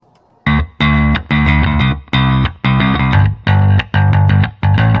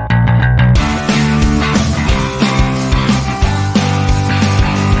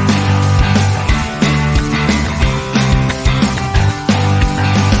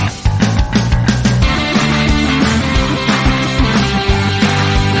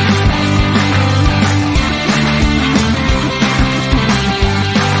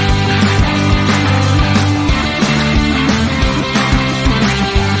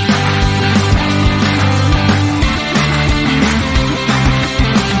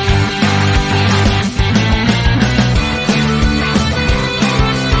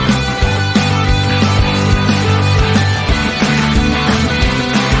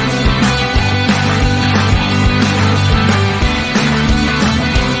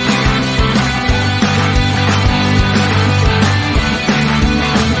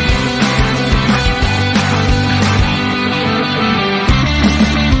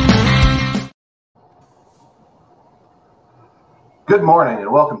Good morning and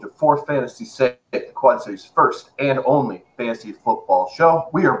welcome to For Fantasy's Sake, the Quad City's first and only fantasy football show.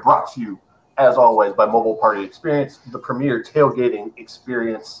 We are brought to you, as always, by Mobile Party Experience, the premier tailgating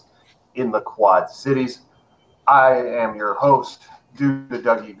experience in the Quad Cities. I am your host, Dude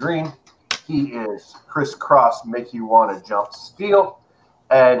Dougie Green. He is Chris Cross, Make You Want to Jump Steel.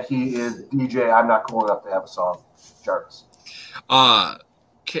 And he is DJ, I'm Not Cool Enough to Have a Song, Jarvis.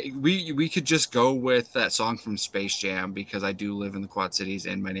 We could just go with that song from Space Jam because I do live in the Quad Cities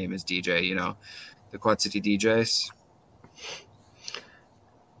and my name is DJ, the Quad City DJs.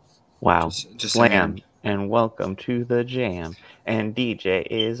 Wow. Just Slam and welcome to the jam. And DJ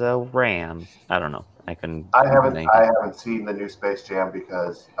is a ram. I don't know. I haven't seen the new Space Jam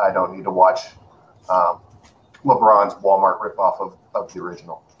because I don't need to watch LeBron's Walmart ripoff of the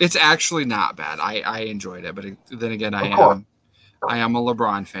original. It's actually not bad. I enjoyed it, but then again, I am a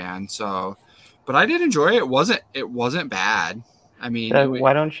LeBron fan, but I did enjoy it. It wasn't bad. I mean,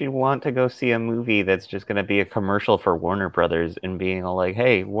 why don't you want to go see a movie that's just going to be a commercial for Warner Brothers and being all like,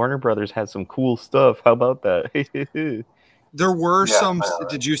 "Hey, Warner Brothers has some cool stuff. How about that?" There were some.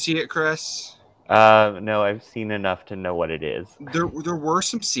 Did you see it, Chris? No, I've seen enough to know what it is. There were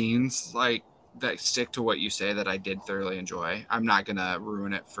some scenes like that stick to what you say that I did thoroughly enjoy. I'm not gonna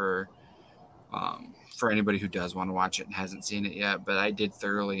ruin it for anybody who does want to watch it and hasn't seen it yet, but I did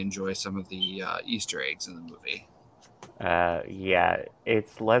thoroughly enjoy some of the Easter eggs in the movie. Yeah,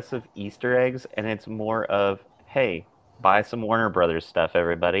 it's less of Easter eggs and it's more of, hey, buy some Warner Brothers stuff,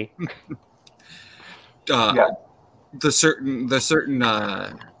 everybody. The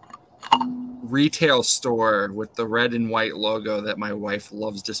certain retail store with the red and white logo that my wife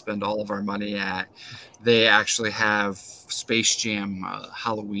loves to spend all of our money at, they actually have Space Jam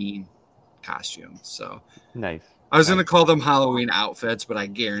Halloween costumes. So nice. I was going to call them Halloween outfits, but I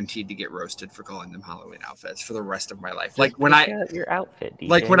guaranteed to get roasted for calling them Halloween outfits for the rest of my life. Just when your outfit, DJ.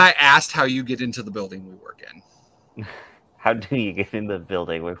 Like when I asked how you get into the building we work in. How do you get in the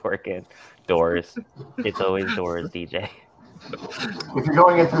building we work in? Doors. It's always doors, DJ. If you're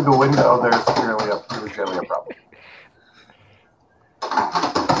going in through the window, there's generally a problem.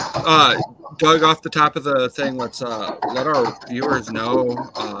 Doug, off the top of the thing, let's let our viewers know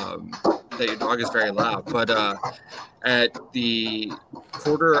that your dog is very loud. But at the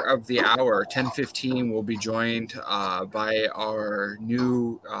quarter of the hour, 10:15, we'll be joined by our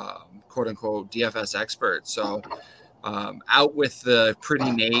new quote-unquote DFS expert. So out with the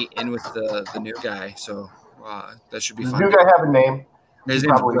pretty Nate, in with the new guy. So that should be fun. Does the new guy have a name?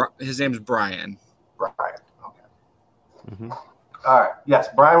 His name's Brian. Brian, okay. Mm-hmm. All right. Yes,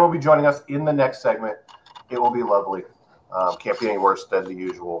 Brian will be joining us in the next segment. It will be lovely. Can't be any worse than the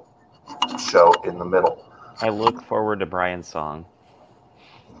usual show in the middle. I look forward to Brian's song.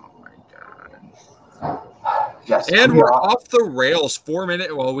 Oh my God. Yes. And we're off the rails 4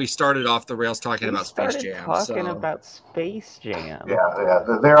 minutes. Well, we started off the rails talking about Space Jam. About Space Jam. Yeah.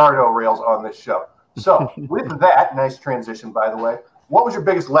 There are no rails on this show. So with that, nice transition, by the way. What was your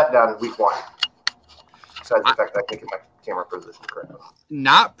biggest letdown in week one? Besides the fact that I think my camera position correctly.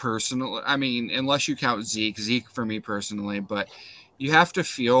 Not personal. I mean, unless you count Zeke for me personally, but you have to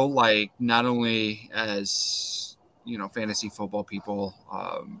feel like not only as, fantasy football people,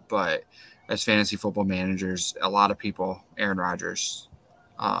 but as fantasy football managers, a lot of people, Aaron Rodgers,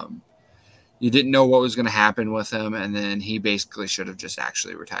 you didn't know what was going to happen with him. And then he basically should have just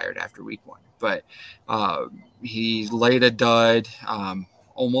actually retired after week one, but he laid a dud.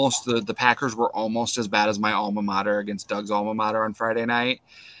 Almost the Packers were almost as bad as my alma mater against Doug's alma mater on Friday night.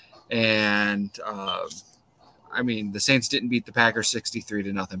 And the Saints didn't beat the Packers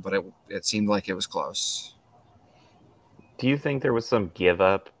 63-0, but it seemed like it was close. Do you think there was some give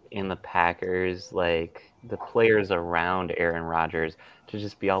up in the Packers, like the players around Aaron Rodgers, to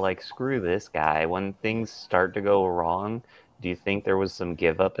just be all like, screw this guy? When things start to go wrong, do you think there was some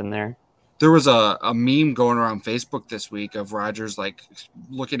give up in there? There was a meme going around Facebook this week of Rodgers like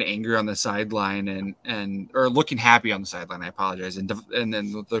looking angry on the sideline or looking happy on the sideline. I apologize. And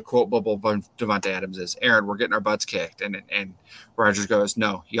then the quote bubble of Davante Adams is, "Aaron, we're getting our butts kicked." And Rodgers goes,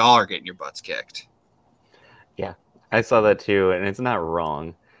 "No, y'all are getting your butts kicked." Yeah, I saw that too, and it's not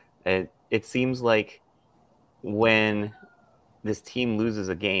wrong. It seems like when this team loses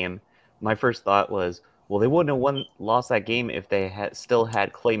a game, my first thought was, well, they wouldn't have lost that game if they still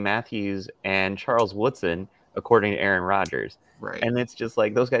had Clay Matthews and Charles Woodson, according to Aaron Rodgers. Right. And it's just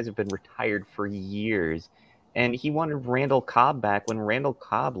like those guys have been retired for years. And he wanted Randall Cobb back when Randall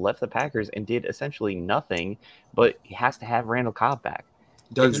Cobb left the Packers and did essentially nothing, but he has to have Randall Cobb back.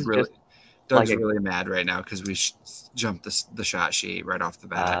 Doug's really mad right now because we jumped the shot sheet right off the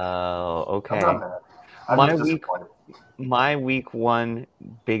bat. Oh, okay. My week one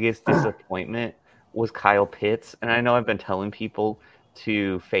biggest disappointment was Kyle Pitts. And I know I've been telling people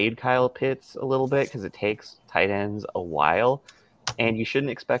to fade Kyle Pitts a little bit because it takes tight ends a while. And you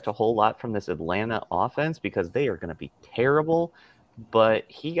shouldn't expect a whole lot from this Atlanta offense because they are going to be terrible. But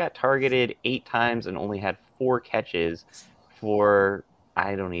he got targeted 8 times and only had 4 catches for,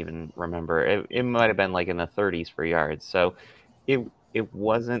 I don't even remember. It might have been like in the 30s for yards. So it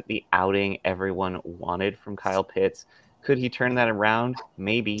wasn't the outing everyone wanted from Kyle Pitts. Could he turn that around?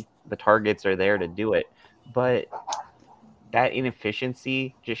 Maybe. The targets are there to do it. But that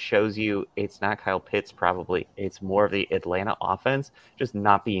inefficiency just shows you it's not Kyle Pitts probably. It's more of the Atlanta offense just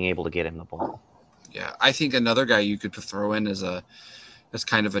not being able to get him the ball. Yeah, I think another guy you could throw in as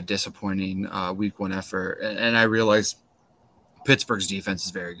kind of a disappointing week one effort, and I realize Pittsburgh's defense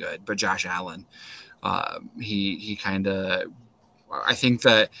is very good, but Josh Allen, he kind of, I think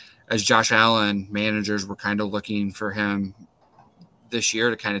that as Josh Allen, managers were kind of looking for him this year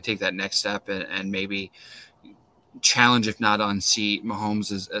to kind of take that next step and maybe challenge, if not unseat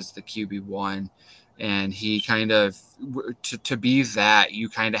Mahomes as the QB1. And he kind of, to be that, you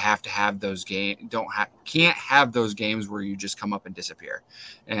kind of have to have those games. Can't have those games where you just come up and disappear.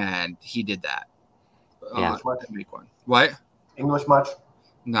 And he did that. Yeah. In week one. What? English much?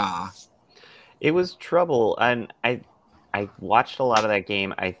 Nah. It was trouble. And I watched a lot of that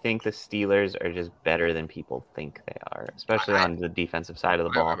game. I think the Steelers are just better than people think they are, especially on the defensive side of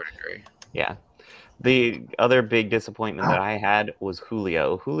the ball. I would agree. Yeah. The other big disappointment that I had was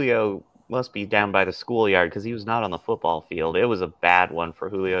Julio. Julio must be down by the schoolyard because he was not on the football field. It was a bad one for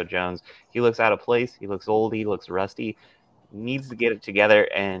Julio Jones. He looks out of place. He looks old. He looks rusty. He needs to get it together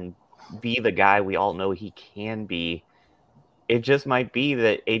and be the guy we all know he can be. It just might be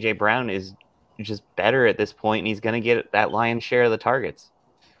that A.J. Brown is just better at this point, and he's going to get that lion's share of the targets.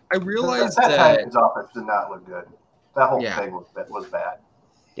 I realized that Titans offense did not look good. That whole thing was bad.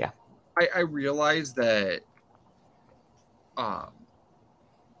 Yeah. I realized that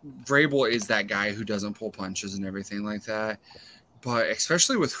Vrabel is that guy who doesn't pull punches and everything like that. But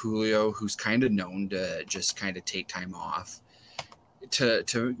especially with Julio, who's kind of known to just kind of take time off, to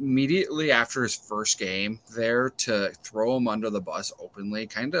immediately after his first game there to throw him under the bus openly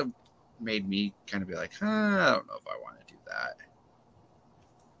kind of made me kind of be like, I don't know if I want to do that.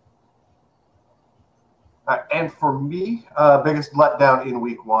 And for me, biggest letdown in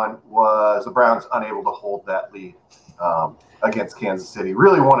week one was the Browns unable to hold that lead against Kansas City.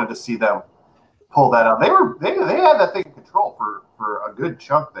 Really wanted to see them pull that out. They had that thing in control for a good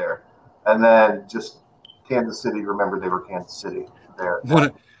chunk there, and then just Kansas City remembered they were Kansas City there.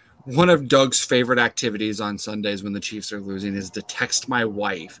 One of Doug's favorite activities on Sundays when the Chiefs are losing is to text my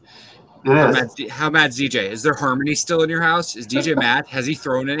wife. How mad's DJ? Is there harmony still in your house? Is DJ mad? Has he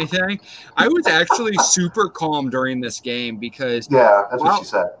thrown anything? I was actually super calm during this game because that's what she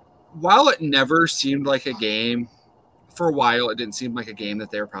said. While it never seemed like a game, for a while it didn't seem like a game that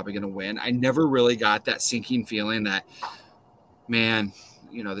they were probably going to win. I never really got that sinking feeling that, man,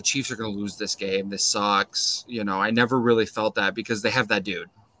 the Chiefs are going to lose this game. This sucks. I never really felt that because they have that dude.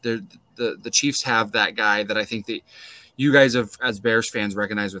 The Chiefs have that guy that I think that you guys have, as Bears fans,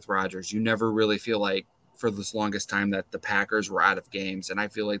 recognize with Rodgers. You never really feel like for this longest time that the Packers were out of games. And I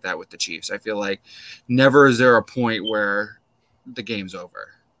feel like that with the Chiefs. I feel like never is there a point where the game's over.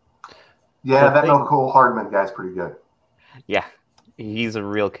 Yeah, that Nicole Hardman guy's pretty good. Yeah, he's a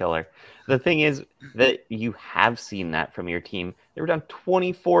real killer. The thing is that you have seen that from your team. They were down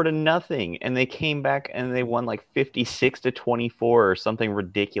 24-0, and they came back and they won like 56-24 or something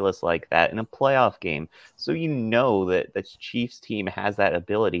ridiculous like that in a playoff game. So you know that the Chiefs team has that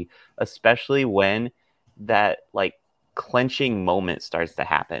ability, especially when that like clenching moment starts to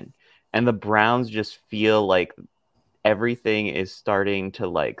happen. And the Browns just feel like everything is starting to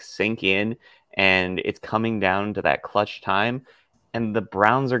like sink in and it's coming down to that clutch time. And the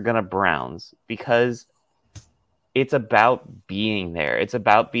Browns are going to Browns because it's about being there. It's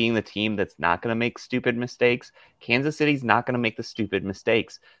about being the team that's not going to make stupid mistakes. Kansas City's not going to make the stupid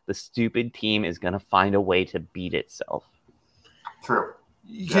mistakes. The stupid team is going to find a way to beat itself. True.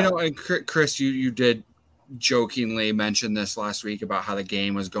 And Chris, you did jokingly mention this last week about how the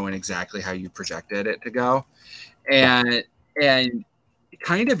game was going exactly how you projected it to go. And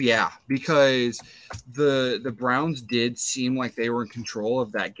kind of, because the Browns did seem like they were in control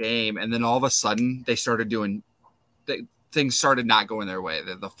of that game. And then all of a sudden they started doing things started not going their way.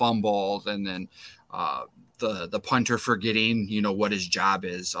 The fumbles and then the punter forgetting, what his job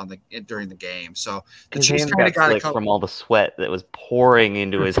is during the game. So the Chiefs kind of got from all the sweat that was pouring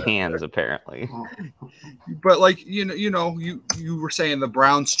into his hands, apparently. But like, you were saying the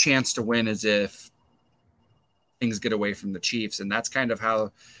Browns' chance to win as if things get away from the Chiefs, and that's kind of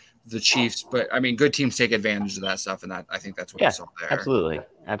how the Chiefs. But I mean, good teams take advantage of that stuff, and I think that's what we saw there.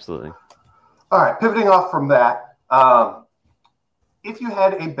 Absolutely. All right, pivoting off from that, if you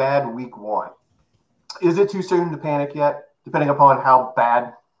had a bad week one, is it too soon to panic yet, depending upon how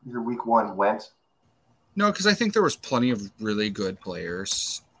bad your week one went? No, because I think there was plenty of really good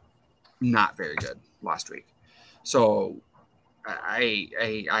players, not very good last week. So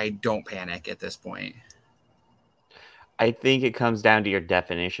I don't panic at this point. I think it comes down to your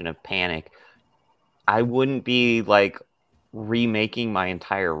definition of panic. I wouldn't be like remaking my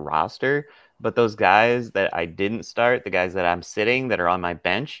entire roster, but those guys that I didn't start, the guys that I'm sitting that are on my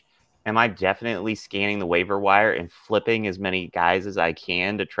bench, am I definitely scanning the waiver wire and flipping as many guys as I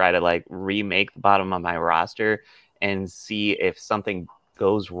can to try to like remake the bottom of my roster and see if something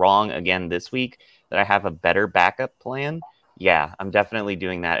goes wrong again this week, that I have a better backup plan? Yeah, I'm definitely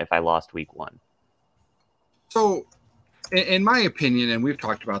doing that if I lost week one. So in my opinion, and we've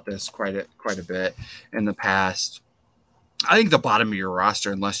talked about this quite a bit in the past, I think the bottom of your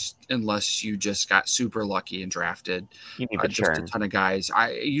roster, unless you just got super lucky and drafted You need to just churn. a ton of guys,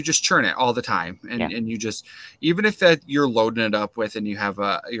 you just churn it all the time, and you just, even if that you're loading it up with, and you have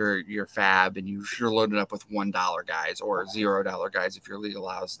your fab, and you're loading it up with $1 guys or $0 guys if your league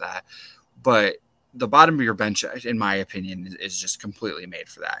allows that, but the bottom of your bench, in my opinion, is just completely made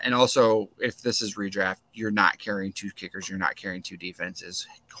for that. And also, if this is redraft, you're not carrying 2 kickers, you're not carrying 2 defenses.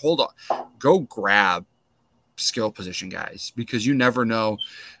 Hold on, go grab skill position guys, because you never know.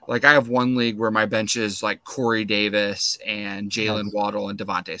 Like, I have one league where my bench is like Corey Davis and Jalen Waddle and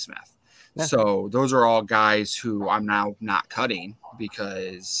Devontae Smith. Yeah. So those are all guys who I'm now not cutting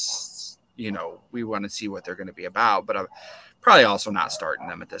because, we want to see what they're going to be about, but I'm probably also not starting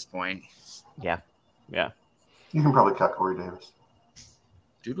them at this point. Yeah. You can probably cut Corey Davis.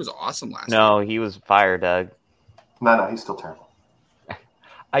 Dude was awesome last No, year. he was fire, Doug. No, he's still terrible.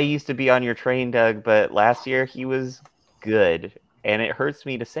 I used to be on your train, Doug, but last year he was good. And it hurts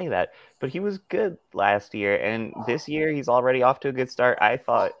me to say that, but he was good last year. And this year he's already off to a good start. I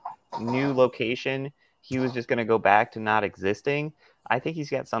thought new location, he was just going to go back to not existing. I think he's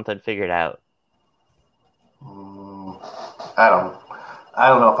got something figured out. I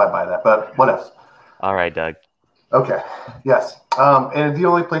don't know if I buy that, but what else? All right, Doug. Okay. Yes. And the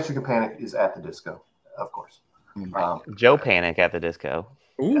only place you can panic is at the disco, of course. Joe Panic at the disco.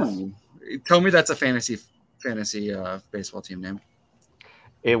 Ooh. Yes. Tell me that's a fantasy baseball team name.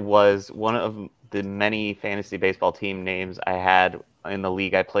 It was one of the many fantasy baseball team names I had in the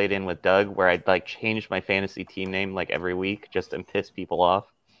league I played in with Doug, where I'd like change my fantasy team name like every week just to piss people off.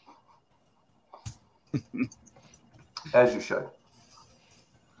 As you should.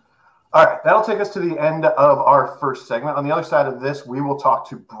 All right, that'll take us to the end of our first segment. On the other side of this, we will talk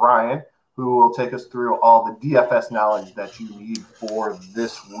to Brian, who will take us through all the DFS knowledge that you need for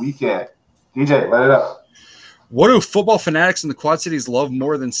this weekend. DJ, let it up. What do football fanatics in the Quad Cities love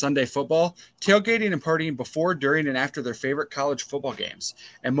more than Sunday football? Tailgating and partying before, during, and after their favorite college football games.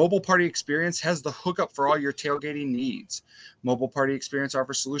 And Mobile Party Experience has the hookup for all your tailgating needs. Mobile Party Experience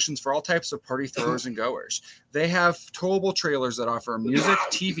offers solutions for all types of party throwers and goers. They have towable trailers that offer music,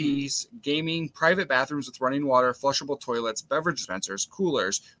 TVs, gaming, private bathrooms with running water, flushable toilets, beverage dispensers,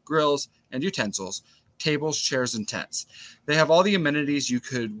 coolers, grills, and utensils, tables, chairs, and tents. They have all the amenities you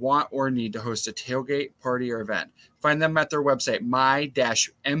could want or need to host a tailgate, party, or event. Find them at their website, my-mpx.com,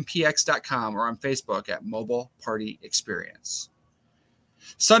 or on Facebook at Mobile Party Experience.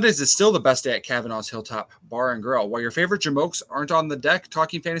 Sundays is still the best day at Kavanaugh's Hilltop Bar and Grill. While your favorite jamokes aren't on the deck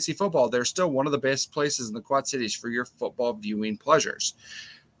talking fantasy football, they're still one of the best places in the Quad Cities for your football viewing pleasures.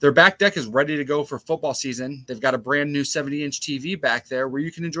 Their back deck is ready to go for football season. They've got a brand new 70-inch TV back there where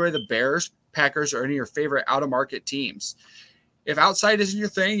you can enjoy the Bears, Packers, or any of your favorite out-of-market teams. If outside isn't your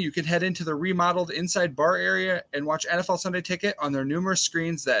thing, you can head into the remodeled inside bar area and watch NFL Sunday Ticket on their numerous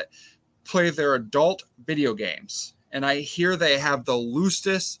screens that play their adult video games. And I hear they have the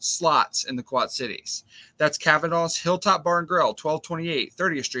loosest slots in the Quad Cities. That's Kavanaugh's Hilltop Bar and Grill, 1228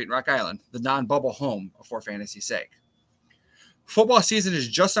 30th Street in Rock Island, the non-bubble home for fantasy's sake. Football season is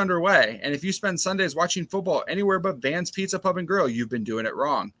just underway, and if you spend Sundays watching football anywhere but Van's Pizza Pub and Grill, you've been doing it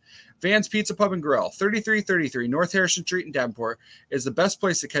wrong. Van's Pizza Pub and Grill, 3333 North Harrison Street in Davenport, is the best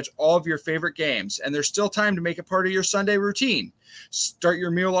place to catch all of your favorite games, and there's still time to make it part of your Sunday routine. Start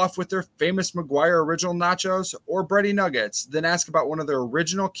your meal off with their famous McGuire original nachos or bready nuggets, then ask about one of their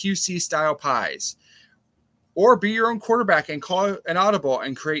original QC-style pies. Or be your own quarterback and call an audible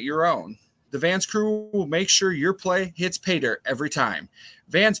and create your own. The Vans crew will make sure your play hits pay dirt every time.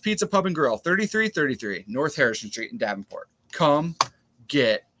 Vans Pizza Pub and Grill, 3333 North Harrison Street in Davenport. Come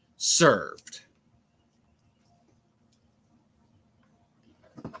get served.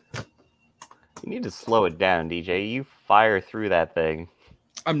 You need to slow it down, DJ. You fire through that thing.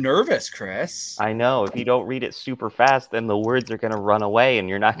 I'm nervous, Chris. I know. If you don't read it super fast, then the words are going to run away and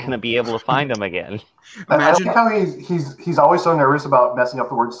you're not going to be able to find them again. Imagine I like how he's always so nervous about messing up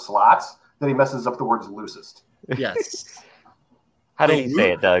the word slots that he messes up the words loosest. yes. How did he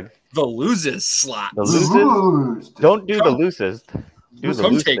say it, Doug? The loses slot. The loosest? Loosed. Don't do the loosest. Do the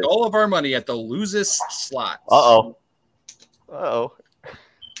Come loosest. take all of our money at the loosest slots. Uh-oh.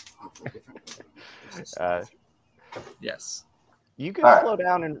 Yes. You can All right. slow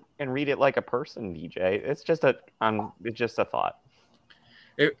down and read it like a person, DJ. It's just a thought.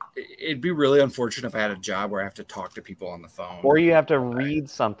 It'd be really unfortunate if I had a job where I have to talk to people on the phone. Or you have to read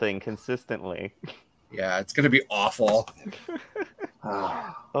something consistently. Yeah, it's going to be awful.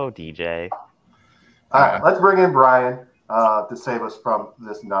 Oh, DJ. All right, let's bring in Brian to save us from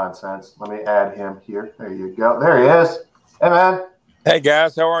this nonsense. Let me add him here. There you go. There he is. Hey, man. Hey,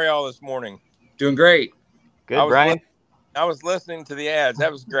 guys. How are y'all this morning? Doing great. Good, Brian. I was listening to the ads.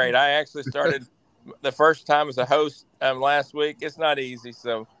 That was great. I actually started the first time as a host last week. It's not easy,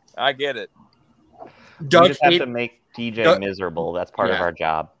 so I get it. We just have to make DJ miserable. That's part of our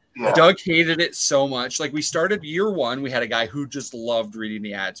job. Yeah. Doug hated it so much. Like, we started year one, we had a guy who just loved reading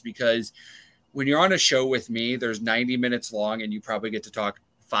the ads, because when you're on a show with me, there's 90 minutes long and you probably get to talk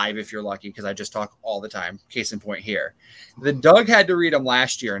 5 if you're lucky, because I just talk all the time. Case in point here. Then Doug had to read them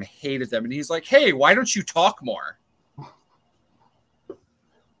last year and hated them. And he's like, hey, why don't you talk more?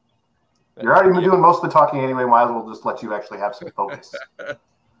 You're already doing most of the talking anyway. Might as well just let you actually have some focus.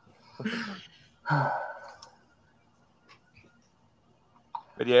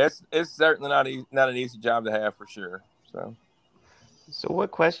 But yeah, it's certainly not an easy job to have for sure. So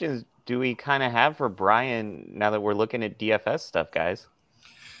what questions do we kind of have for Brian now that we're looking at DFS stuff, guys?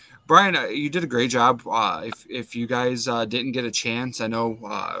 Brian, you did a great job. If you guys didn't get a chance, I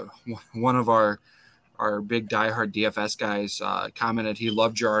know one of our big diehard DFS guys commented he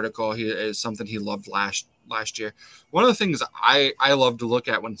loved your article. Is something he loved last year. One of the things I love to look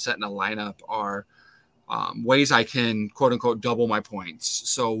at when setting a lineup are ways I can quote unquote double my points.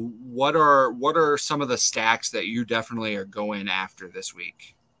 So what are some of the stacks that you definitely are going after this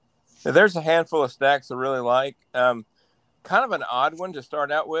week? Now, there's a handful of stacks I really like. Kind of an odd one to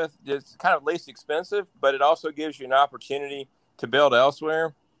start out with. It's kind of least expensive, but it also gives you an opportunity to build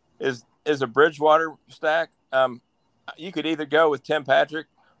elsewhere. Is a Bridgewater stack. You could either go with Tim Patrick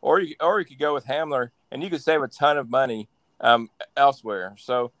or you could go with Hamler, and you could save a ton of money elsewhere.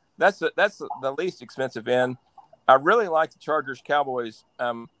 So that's the least expensive end. I really like the Chargers Cowboys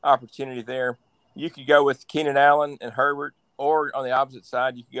opportunity there. You could go with Keenan Allen and Herbert, or on the opposite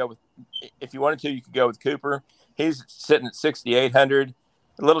side, you could go with, if you wanted to, you could go with Cooper. He's sitting at 6,800.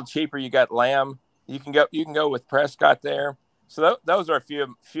 A little cheaper, you got Lamb. You can go with Prescott there. So those are a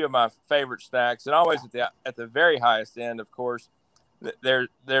few of my favorite stacks, and always at the very highest end, of course,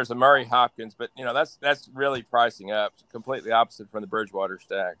 there's a Murray Hopkins, but that's really pricing up, completely opposite from the Bridgewater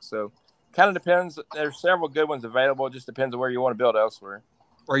stack. So kind of depends. There's several good ones available. It just depends on where you want to build elsewhere.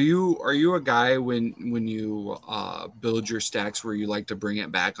 Are you a guy when you build your stacks where you like to bring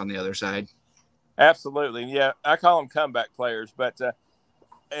it back on the other side? Absolutely, yeah. I call them comeback players, but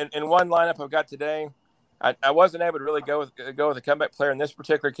in one lineup I've got today, I wasn't able to really go with a comeback player in this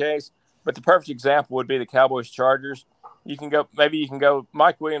particular case, but the perfect example would be the Cowboys Chargers. You can go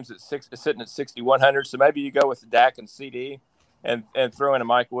Mike Williams is sitting at 6,100, so maybe you go with Dak and CD and throw in a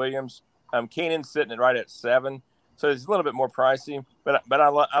Mike Williams. Keenan's sitting right at 7, so it's a little bit more pricey, but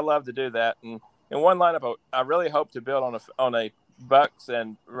I love to do that. And in one lineup, I really hope to build on a Bucks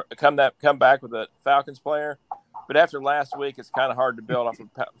and come back with a Falcons player. But after last week, it's kind of hard to build off of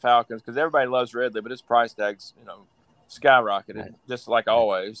Falcons because everybody loves Ridley, but his price tag's skyrocketed, just like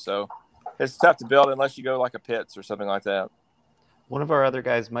always. So it's tough to build unless you go like a Pitts or something like that. One of our other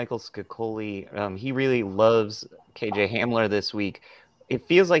guys, Michael Scicoli, he really loves KJ Hamler this week. It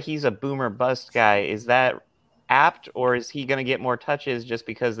feels like he's a boomer bust guy. Is that apt, or is he going to get more touches just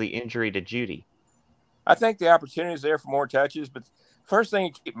because of the injury to Judy? I think the opportunity is there for more touches, but first thing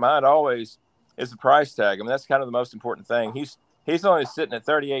you keep in mind always is the price tag. I mean, that's kind of the most important thing. He's only sitting at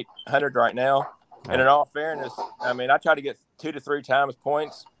 3,800 right now. And in all fairness, I mean, I try to get 2 to 3 times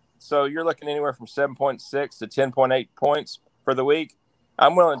points. So you're looking anywhere from 7.6 to 10.8 points for the week.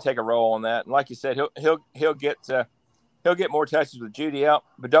 I'm willing to take a roll on that. And like you said, he'll get more touches with Judy out,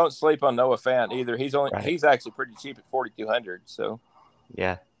 but don't sleep on Noah Fant either. He's actually pretty cheap at 4,200. So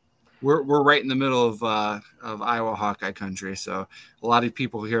yeah. We're right in the middle of Iowa Hawkeye country, so a lot of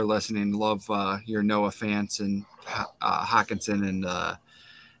people here listening love your Noah Fant and Hawkinson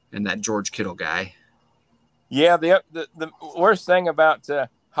and that George Kittle guy. Yeah, the worst thing about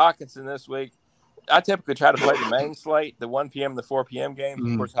Hawkinson this week, I typically try to play the main slate, the 1 p.m. and the 4 p.m. games.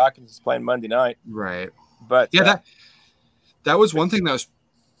 Mhm. Of course, Hawkins is playing Monday night. Right. But Yeah, that was one thing that was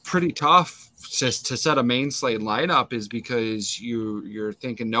pretty tough to set a main slate lineup, is because you're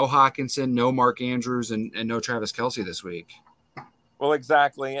thinking no Hawkinson, no Mark Andrews, and no Travis Kelce this week. Well,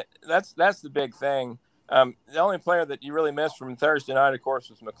 exactly. That's the big thing. The only player that you really missed from Thursday night, of course,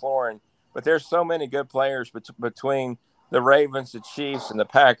 was McLaurin. But there's so many good players between the Ravens, the Chiefs, and the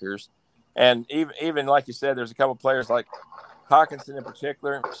Packers. And even like you said, there's a couple players like Hawkinson in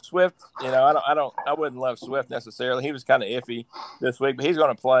particular. Swift, I wouldn't love Swift necessarily. He was kind of iffy this week, but he's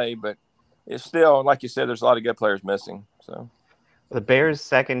going to play. But it's still, like you said, there's a lot of good players missing. So The Bears'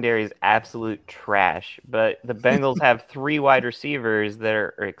 secondary is absolute trash, but the Bengals have 3 wide receivers that are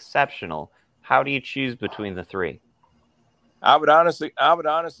exceptional. How do you choose between the 3? I would honestly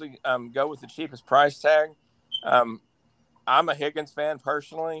go with the cheapest price tag. I'm a Higgins fan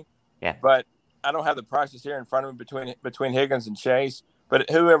personally, but I don't have the prices here in front of me between Higgins and Chase. But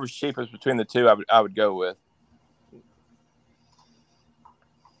whoever's cheapest between the two, I would go with.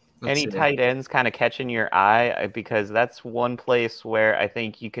 Any tight ends kind of catching your eye? Because that's one place where I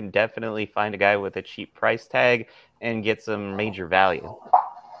think you can definitely find a guy with a cheap price tag and get some major value.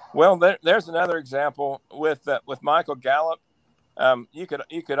 Well, there's another example with Michael Gallup. You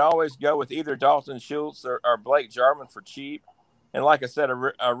could always go with either Dalton Schultz or Blake Jarman for cheap. And like I said,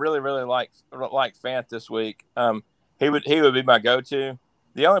 I really like Fant this week. He would be my go-to.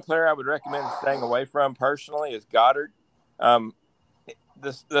 The only player I would recommend staying away from personally is Goddard.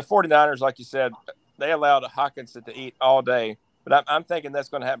 The 49ers, like you said, they allowed Hawkinson to eat all day, but I'm thinking that's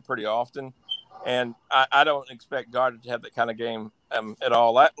going to happen pretty often. And I don't expect Goddard to have that kind of game at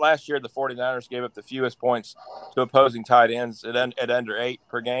all. Last year, the 49ers gave up the fewest points to opposing tight ends at under 8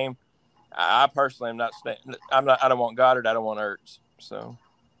 per game. I personally am not. I don't want Goddard. I don't want Ertz. So,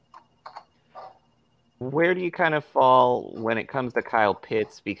 where do you kind of fall when it comes to Kyle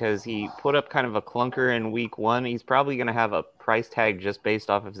Pitts? Because he put up kind of a clunker in week 1. He's probably going to have a price tag just based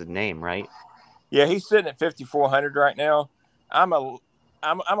off of his name, right? Yeah, he's sitting at 5,400 right now. I'm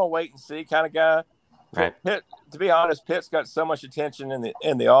a wait and see kind of guy. Right. Pitt, to be honest, Pitt's got so much attention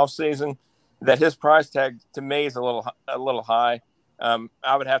in the off season that his price tag to me is a little high.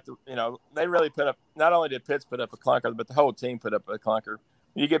 I would have to, they really put up. Not only did Pitts put up a clunker, but the whole team put up a clunker.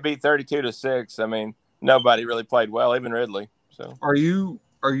 You get beat 32-6. I mean, nobody really played well, even Ridley. So, are you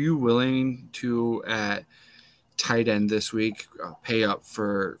willing to at tight end this week pay up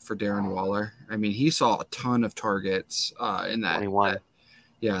for Darren Waller? I mean, he saw a ton of targets in that 21.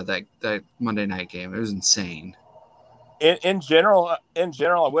 That Monday night game. It was insane. In general,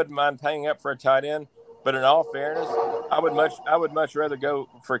 I wouldn't mind paying up for a tight end. But in all fairness, I would much rather go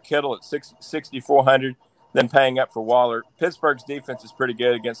for Kittle at 6,400 than paying up for Waller. Pittsburgh's defense is pretty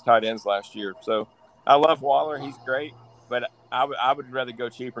good against tight ends last year, so I love Waller. He's great, but I would rather go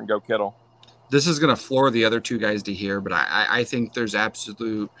cheaper and go Kittle. This is going to floor the other two guys to hear, but I think there's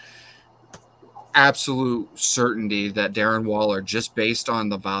absolute certainty that Darren Waller, just based on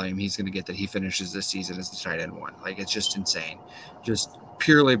the volume he's going to get, that he finishes this season as the tight end 1. Like, it's just insane, just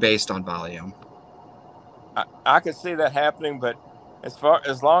purely based on volume. I could see that happening, but as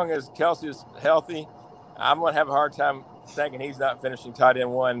long as Kelce's healthy, I'm going to have a hard time thinking he's not finishing tight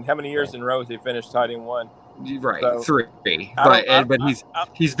end 1. How many years in a row has he finished tight end 1? Right, So, 3. But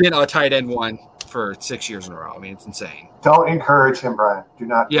he's been a tight end 1 for 6 years in a row. I mean, it's insane. Don't encourage him, Brian. Do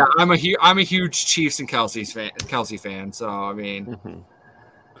not. Yeah, I'm a huge Chiefs and Kelce fan. So I mean,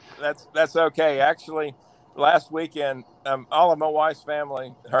 that's okay. Actually, last weekend, all of my wife's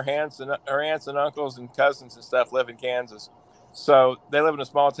family, her aunts and uncles and cousins and stuff live in Kansas. So they live in a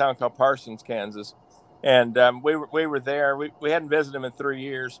small town called Parsons, Kansas, and we were there. We hadn't visited them in 3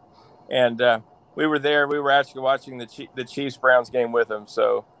 years, and we were there. We were actually watching the Chiefs Browns game with them.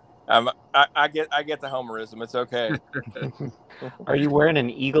 So I get the homerism. It's okay. Are you wearing an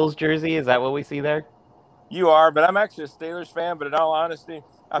Eagles jersey? Is that what we see there? You are, but I'm actually a Steelers fan. But in all honesty,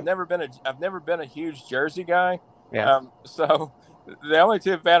 I've never been a huge jersey guy. Yeah. So the only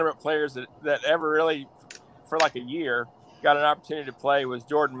 2 Vanderbilt players that ever really, for like a year, got an opportunity to play was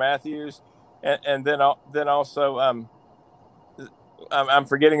Jordan Matthews, and then also I'm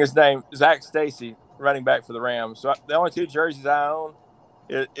forgetting his name, Zach Stacy, running back for the Rams. So the only 2 jerseys I own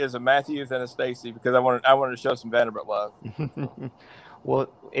is a Matthews and a Stacy, because I wanted to show some Vanderbilt love.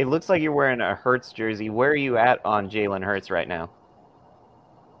 Well, it looks like you're wearing a Hurts jersey. Where are you at on Jalen Hurts right now?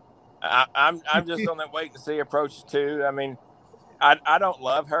 I'm just on that wait and see approach too. I mean, I don't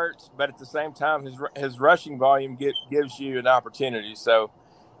love Hurts, but at the same time, his rushing volume gives you an opportunity. So,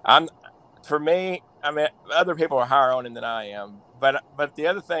 for me, I mean, other people are higher on him than I am. But the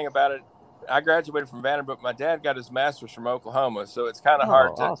other thing about it, I graduated from Vanderbilt. My dad got his master's from Oklahoma, so it's kind of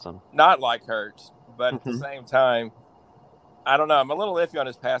hard to awesome. not like Hurts. But at the same time, I don't know. I'm a little iffy on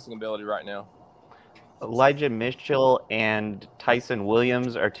his passing ability right now. Elijah Mitchell and Tyson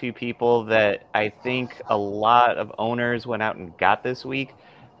Williams are two people that I think a lot of owners went out and got this week.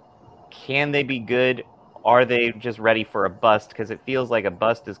 Can they be good? Are they just ready for a bust? Because it feels like a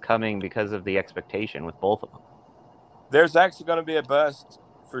bust is coming because of the expectation with both of them. There's actually going to be a bust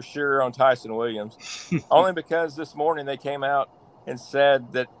for sure on Tyson Williams, only because this morning they came out and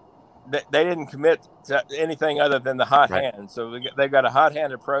said that they didn't commit to anything other than the hot hand. So they've got a hot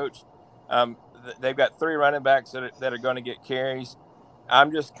hand approach. They've got 3 running backs that are going to get carries.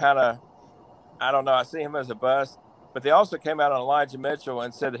 I'm just kind of, I don't know. I see him as a bust. But they also came out on Elijah Mitchell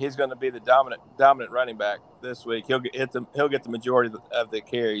and said that he's going to be the dominant running back this week. He'll get the majority of the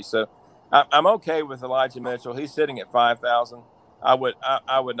carries. So I'm okay with Elijah Mitchell. He's sitting at 5,000. I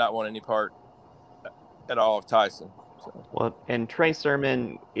would not want any part at all of Tyson. So. Well, and Trey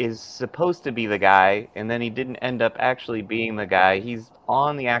Sermon is supposed to be the guy, and then he didn't end up actually being the guy. He's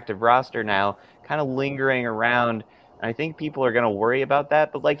on the active roster now, kind of lingering around. And I think people are going to worry about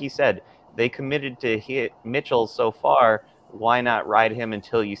that. But like you said, they committed to hit Mitchell so far. Why not ride him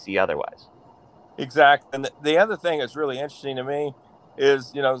until you see otherwise? Exactly. And the other thing that's really interesting to me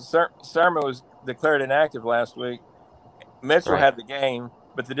is, Sermon was declared inactive last week. Mitchell had the game,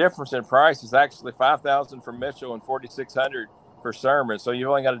 but the difference in price is actually 5,000 for Mitchell and 4,600 for Sermon. So you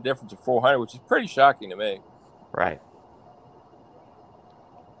only got a difference of 400, which is pretty shocking to me. Right.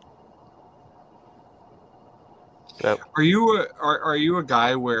 So, are you a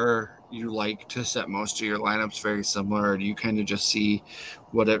guy where you like to set most of your lineups very similar, or do you kind of just see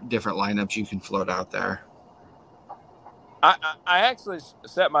what different lineups you can float out there? I actually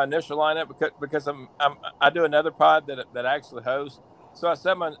set my initial lineup because I do another pod that I actually host. So I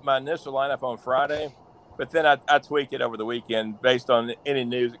set my initial lineup on Friday, but then I tweak it over the weekend based on any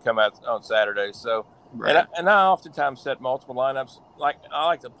news that come out on Saturday. So and I oftentimes set multiple lineups. Like I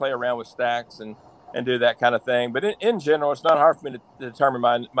like to play around with stacks and do that kind of thing. But in general, it's not hard for me to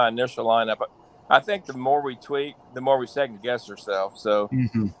determine my initial lineup. I think the more we tweak, the more we second guess ourselves. So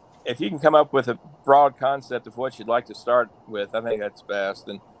if you can come up with a broad concept of what you'd like to start with, I think that's best.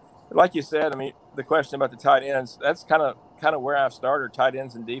 And like you said, I mean, the question about the tight ends, that's kind of where I've started, tight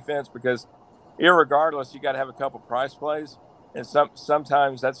ends and defense, because irregardless, you got to have a couple price plays. And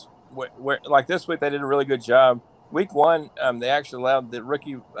sometimes that's where like this week, they did a really good job. Week 1, they actually allowed the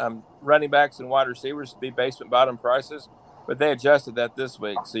rookie running backs and wide receivers to be basement bottom prices, but they adjusted that this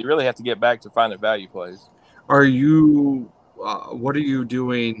week. So you really have to get back to finding value plays. Are you? What are you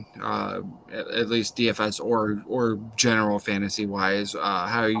doing? At least DFS or general fantasy wise?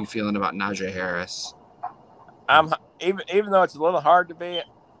 How are you feeling about Najee Harris? I'm even though it's a little hard to be,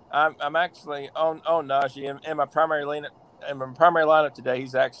 I'm actually on Najee in my primary lineup. In my primary lineup today,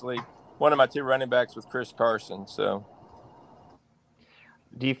 he's actually one of my 2 running backs with Chris Carson. So,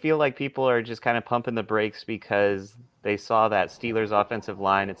 do you feel like people are just kind of pumping the brakes because they saw that Steelers offensive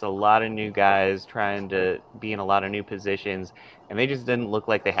line? It's a lot of new guys trying to be in a lot of new positions, and they just didn't look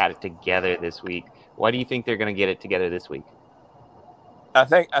like they had it together this week. Why do you think they're going to get it together this week? I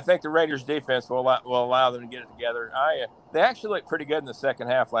think the Raiders defense will allow them to get it together. They actually looked pretty good in the second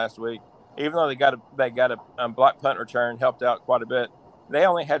half last week, even though they got a block punt return, helped out quite a bit. They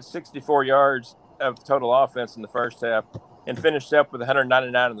only had 64 yards of total offense in the first half and finished up with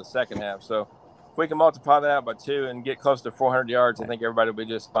 199 in the second half. So if we can multiply that out by 2 and get close to 400 yards, I think everybody will be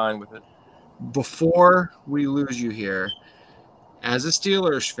just fine with it. Before we lose you here, as a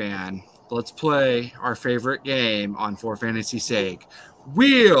Steelers fan, let's play our favorite game on For Fantasy's Sake.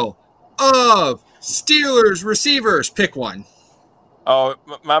 Wheel of Steelers receivers. Pick one. Oh,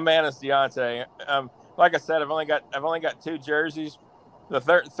 my man is Deontay. Like I said, I've only got 2 jerseys. The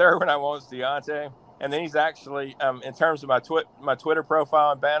third one I want is Deontay, and then he's actually in terms of my Twitter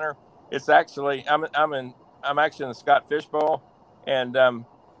profile and banner, it's actually I'm actually in the Scott Fish Bowl, and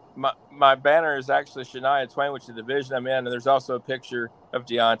my banner is actually Shania Twain, which is the division I'm in, and there's also a picture of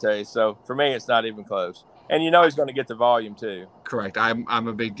Deontay. So for me, it's not even close. And he's going to get the volume too. Correct. I'm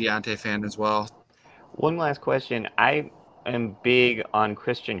a big Deontay fan as well. One last question. I am big on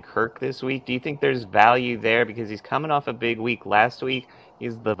Christian Kirk this week. Do you think there's value there because he's coming off a big week last week?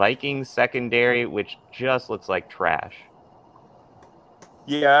 He's the Vikings secondary, which just looks like trash.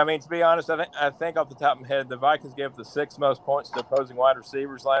 Yeah, I mean, to be honest, I think off the top of my head, the Vikings gave up the 6th most points to opposing wide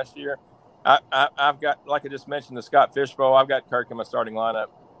receivers last year. I've got, like I just mentioned, the Scott Fish Bowl. I've got Kirk in my starting lineup.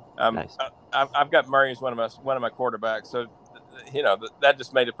 Nice. I've got Murray as one of my quarterbacks. So, that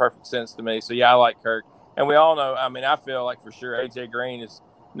just made a perfect sense to me. So, yeah, I like Kirk. And we all know, I mean, I feel like for sure AJ Green is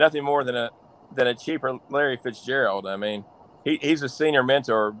nothing more than a cheaper Larry Fitzgerald. I mean, he's a senior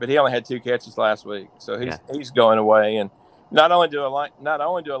mentor, but he only had 2 catches last week, so he's going away. And not only do I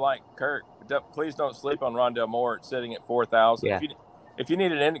like Kirk, but please don't sleep on Rondale Moore. It's sitting at 4,000. Yeah. If you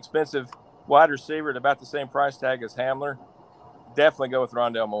need an inexpensive wide receiver at about the same price tag as Hamler, definitely go with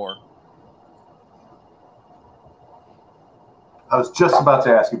Rondale Moore. I was just about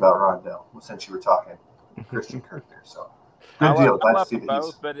to ask you about Rondale since you were talking Christian Kirk there. So good deal. I Glad to love see them that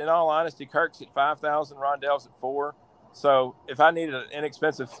both, but in all honesty, Kirk's at 5,000, Rondale's at 4. So if I needed an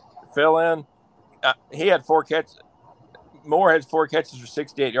inexpensive fill-in, he had 4 catches. Moore had 4 catches for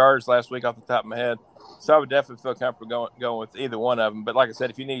 68 yards last week off the top of my head. So I would definitely feel comfortable going with either one of them. But like I said,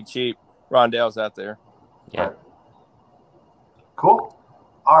 if you need cheap, Rondale's out there. Yeah. Cool.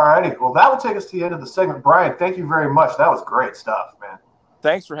 All righty. Well, that will take us to the end of the segment. Brian, thank you very much. That was great stuff, man.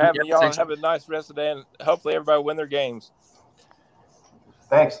 Thanks for having me, y'all. Thanks. Have a nice rest of the day, and hopefully everybody win their games.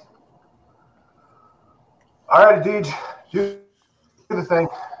 Thanks. All righty, Deej. Do the thing.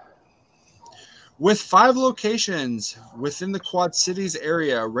 With 5 locations within the Quad Cities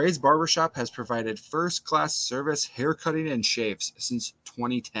area, Ray's Barbershop has provided first-class service, haircutting, and shaves since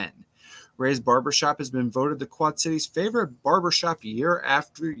 2010. Ray's Barbershop has been voted the Quad Cities' favorite barbershop year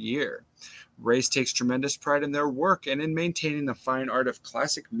after year. Ray's takes tremendous pride in their work and in maintaining the fine art of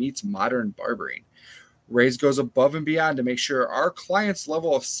classic meets modern barbering. Ray's goes above and beyond to make sure our clients'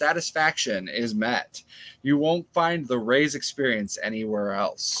 level of satisfaction is met. You won't find the Ray's experience anywhere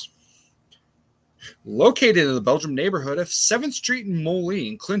else. Located in the Belgium neighborhood of 7th Street in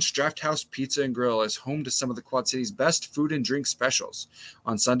Moline, Clint's Draft House Pizza and Grill is home to some of the Quad Cities' best food and drink specials.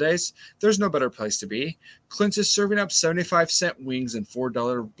 On Sundays, there's no better place to be. Clint's is serving up 75-cent wings and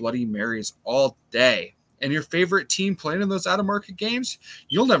 $4 Bloody Marys all day. And your favorite team playing in those out-of-market games?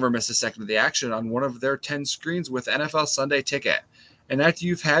 You'll never miss a second of the action on one of their 10 screens with NFL Sunday Ticket. And after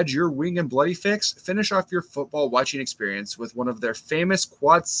you've had your wing and bloody fix, finish off your football watching experience with one of their famous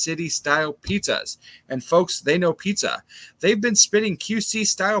Quad City style pizzas. And folks, they know pizza. They've been spinning QC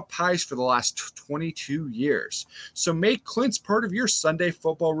style pies for the last 22 years. So make Clint's part of your Sunday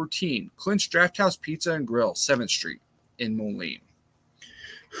football routine. Clint's Draft House Pizza and Grill, 7th Street in Moline.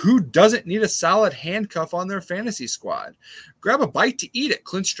 Who doesn't need a solid handcuff on their fantasy squad? Grab a bite to eat at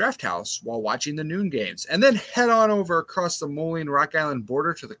Clint's Draft House while watching the noon games, and then head on over across the Moline Rock Island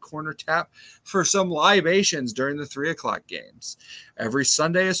border to the Corner Tap for some libations during the 3 o'clock games. Every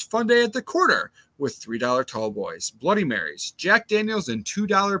Sunday is fun day at the Corner with $3 tall boys, Bloody Marys, Jack Daniels, and $2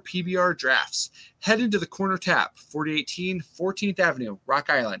 PBR drafts. Head into the Corner Tap, 4018 14th Avenue, Rock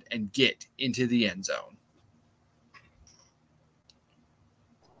Island, and get into the end zone.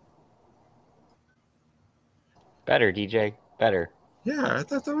 Better, DJ. Better. Yeah, I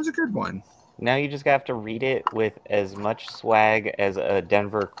thought that was a good one. Now you just have to read it with as much swag as a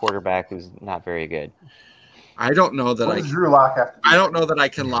Denver quarterback who's not very good. I don't know that What does Drew Lock have to do? I don't know that I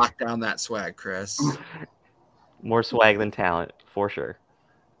can lock down that swag, Chris. More swag than talent, for sure.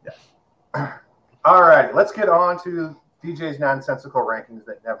 All right, let's get on to DJ's nonsensical rankings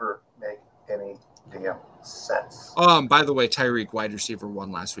that never make any damn sense. By the way, Tyreek wide receiver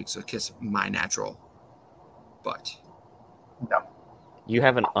won last week, so kiss my natural butt. No. You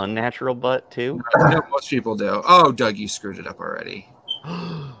have an unnatural butt, too? No, most people do. Oh, Doug, you screwed it up already.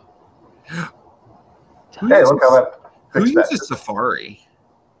 Hey, look how that Who fixed that. uses Safari?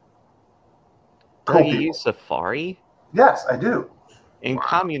 Doug, Cool you people. use Safari? Yes, I do. In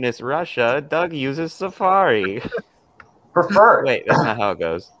communist Russia, Doug uses Safari. Preferred. Wait, that's not how it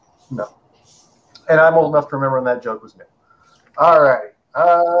goes. No. And I'm old enough to remember when that joke was made. All right.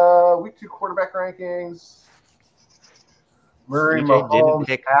 Week 2 quarterback rankings. Murray, DJ didn't Mahomes,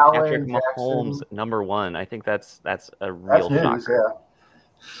 pick Allen, Patrick Mahomes Jackson. number 1. I think that's a That's real news, shocker.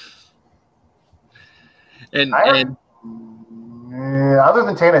 yeah. And Other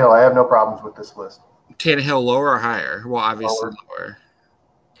than Tannehill, I have no problems with this list. Tannehill lower or higher? Well, obviously lower.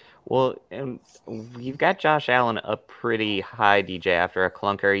 Well, and you've got Josh Allen up pretty high, DJ, after a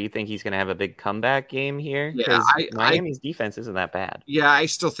clunker. You think he's going to have a big comeback game here? Yeah, Because Miami's defense isn't that bad. Yeah, I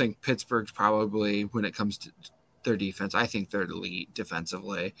still think Pittsburgh's probably, when it comes to their defense, I think they're elite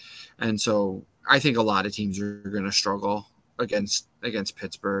defensively. And so I think a lot of teams are going to struggle against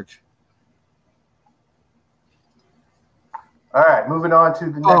Pittsburgh. All right, moving on to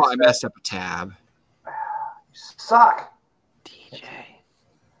the next. Oh, I messed up a tab. You suck. DJ.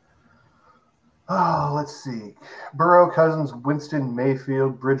 Oh, let's see. Burrow, Cousins, Winston,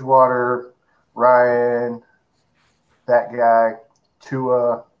 Mayfield, Bridgewater, Ryan, that guy,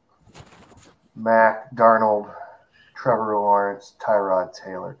 Tua, Mac, Darnold, Trevor Lawrence, Tyrod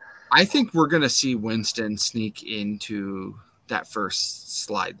Taylor. I think we're going to see Winston sneak into that first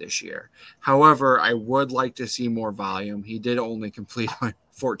slide this year. However, I would like to see more volume. He did only complete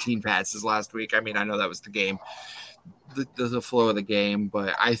 14 passes last week. I mean, I know that was the game, the flow of the game,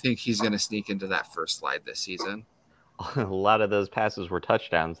 but I think he's going to sneak into that first slide this season. A lot of those passes were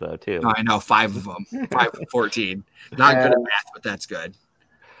touchdowns, though, too. No, I know, 5 of them, 5 of 14. Not good at math, but that's good.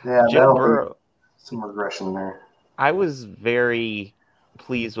 Yeah, Joe Burrow, some regression there. I was very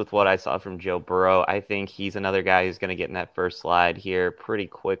pleased with what I saw from Joe Burrow. I think he's another guy who's going to get in that first slide here pretty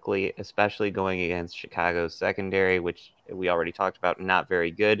quickly, especially going against Chicago's secondary, which we already talked about, not very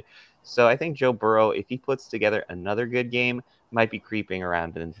good. So I think Joe Burrow, if he puts together another good game, might be creeping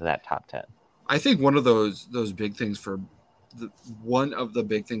around into that top 10. I think one of those big things one of the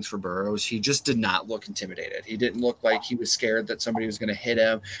big things for Burrow is he just did not look intimidated. He didn't look like he was scared that somebody was going to hit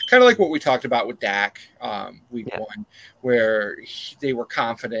him. Kind of like what we talked about with Dak week 1, where they were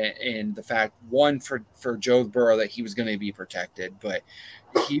confident in the fact, one, for Joe Burrow, that he was going to be protected, but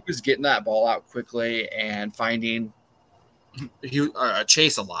he was getting that ball out quickly and finding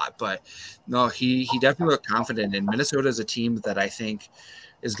Chase a lot. But no, he definitely looked confident. And Minnesota is a team that I think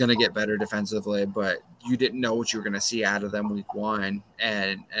is going to get better defensively, but you didn't know what you were going to see out of them week 1.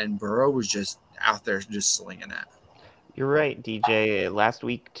 And Burrow was just out there just slinging it. You're right, DJ. Last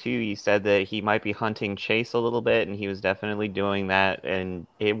week, too, you said that he might be hunting Chase a little bit, and he was definitely doing that, and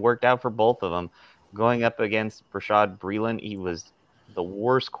it worked out for both of them. Going up against Bashaud Breeland, he was the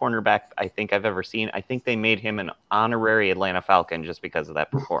worst cornerback I think I've ever seen. I think they made him an honorary Atlanta Falcon just because of that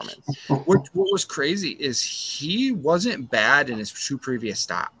performance. What was crazy is he wasn't bad in his 2 previous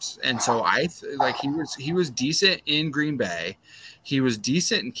stops, and so he was decent in Green Bay. He was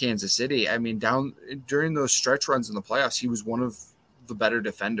decent in Kansas City. I mean, down during those stretch runs in the playoffs, he was one of the better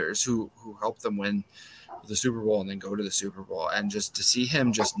defenders who helped them win the Super Bowl and then go to the Super Bowl. And just to see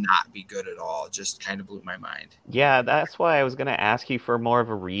him just not be good at all just kind of blew my mind. Yeah, that's why I was going to ask you for more of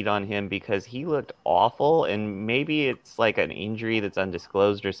a read on him, because he looked awful, and maybe it's like an injury that's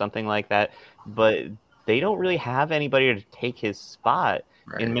undisclosed or something like that, but they don't really have anybody to take his spot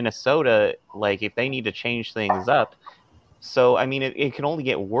in Minnesota, like if they need to change things up. So, I mean, it can only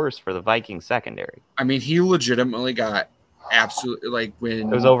get worse for the Vikings secondary. I mean, he legitimately got absolutely, like, when it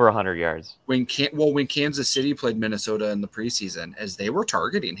was over 100 yards. When Kansas City played Minnesota in the preseason, as they were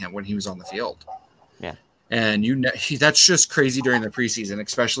targeting him when he was on the field. Yeah. And that's just crazy during the preseason,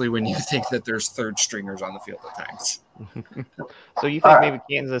 especially when you think that there's third stringers on the field at times. So you think maybe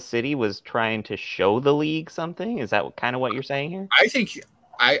Kansas City was trying to show the league something? Is that kind of what you're saying here? I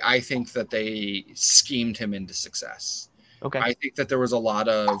think that they schemed him into success. Okay. I think that there was a lot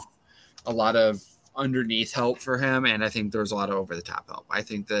of underneath help for him, and I think there was a lot of over the top help. I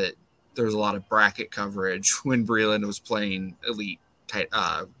think that there was a lot of bracket coverage when Breeland was playing elite tight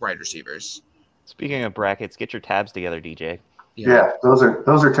wide receivers. Speaking of brackets, get your tabs together, DJ. Yeah, those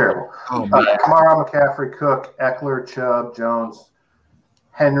are terrible. Oh, man. Kamara, McCaffrey, Cook, Eckler, Chubb, Jones,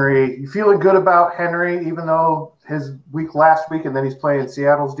 Henry. You feeling good about Henry, even though his last week, and then he's playing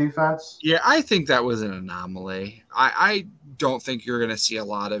Seattle's defense? Yeah, I think that was an anomaly. I don't think you're going to see a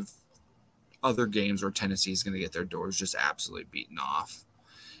lot of other games where Tennessee's going to get their doors just absolutely beaten off.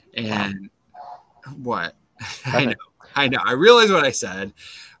 And what? I know. I realize what I said.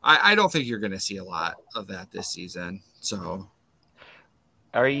 I don't think you're going to see a lot of that this season. So,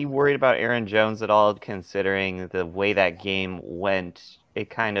 are you worried about Aaron Jones at all, considering the way that game went? It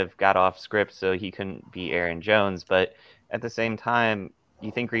kind of got off script, so he couldn't be Aaron Jones. But at the same time,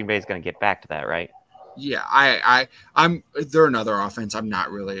 you think Green Bay is going to get back to that, right? Yeah, I'm. They're another offense I'm not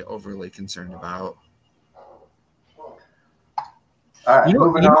really overly concerned about. All right,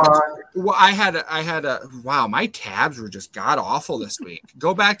 moving on. Well, I had a wow, my tabs were just god awful this week.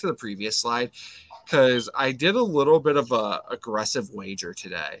 Go back to the previous slide, because I did a little bit of a aggressive wager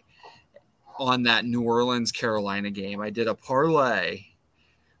today on that New Orleans Carolina game. I did a parlay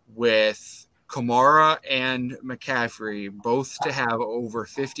with Kamara and McCaffrey both to have over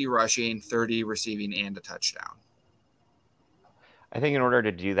 50 rushing, 30 receiving, and a touchdown. I think in order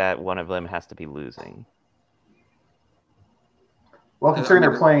to do that, one of them has to be losing. Well, considering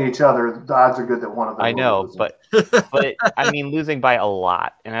they're playing each other, the odds are good that one of them. I know, but I mean, losing by a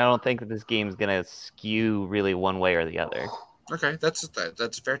lot, and I don't think that this game is going to skew really one way or the other. Okay, that's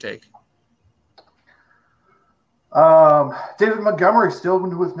a fair take. David Montgomery still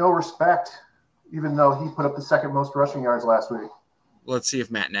with no respect, even though he put up the second most rushing yards last week. Let's see if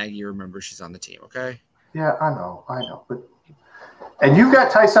Matt Nagy remembers she's on the team. Okay. Yeah, I know, and you've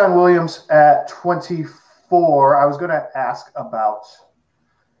got Tyson Williams at 24. I was going to ask about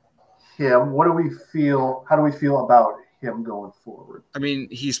him. What do we feel? How do we feel about him going forward? I mean,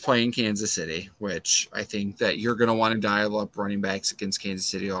 he's playing Kansas City, which I think that you're going to want to dial up running backs against Kansas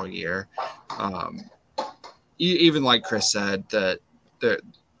City all year. Even like Chris said, that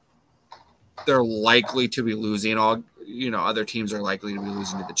they're likely to be losing all. Other teams are likely to be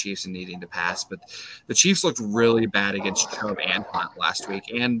losing to the Chiefs and needing to pass, but the Chiefs looked really bad against Chubb and Hunt last week,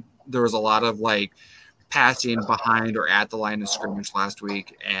 and there was a lot of passing behind or at the line of scrimmage last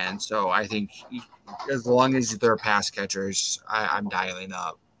week, and so I think as long as they're pass catchers, I'm dialing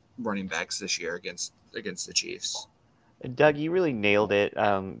up running backs this year against the Chiefs. Doug, you really nailed it.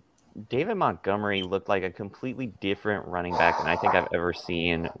 David Montgomery looked like a completely different running back than I think I've ever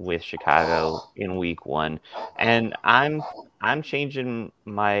seen with Chicago in week 1. And I'm changing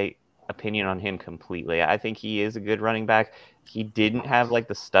my opinion on him completely. I think he is a good running back. He didn't have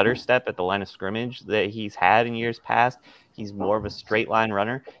the stutter step at the line of scrimmage that he's had in years past. He's more of a straight line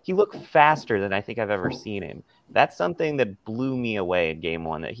runner. He looked faster than I think I've ever seen him. That's something that blew me away in game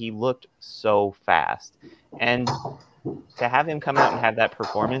 1, that he looked so fast. And to have him come out and have that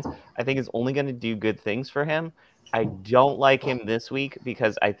performance, I think is only going to do good things for him. I don't like him this week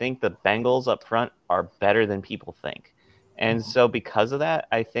because I think the Bengals up front are better than people think. And so because of that,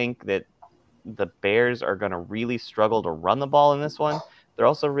 I think that the Bears are going to really struggle to run the ball in this one. They're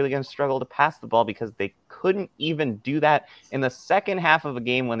also really going to struggle to pass the ball because they couldn't even do that in the second half of a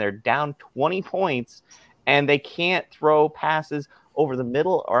game when they're down 20 points and they can't throw passes over the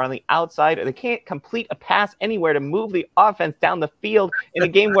middle or on the outside, or they can't complete a pass anywhere to move the offense down the field in a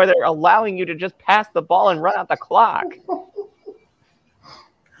game where they're allowing you to just pass the ball and run out the clock.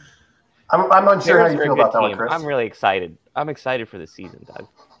 I'm unsure how you feel about that one, Chris. I'm really excited. I'm excited for the season, Doug.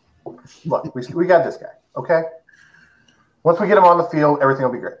 Look, we got this guy, okay? Once we get him on the field, everything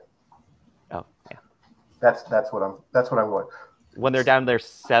will be great. Oh, yeah. That's what I'm going. When they're down their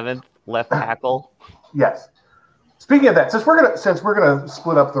 7th left tackle. Yes. Speaking of that, since we're gonna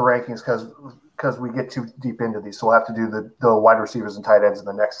split up the rankings because we get too deep into these, so we'll have to do the wide receivers and tight ends in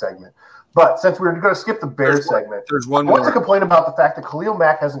the next segment. But since we're going to skip the Bears segment, there's one I want more to complain about the fact that Khalil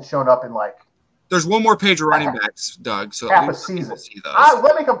Mack hasn't shown up in There's one more page of running backs, Doug. So half a season.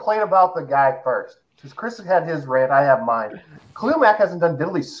 Let me complain about the guy first, because Chris had his rant, I have mine. Khalil Mack hasn't done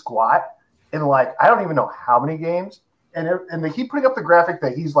diddly squat in I don't even know how many games, and they keep putting up the graphic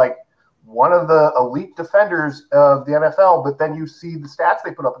that he's one of the elite defenders of the NFL, but then you see the stats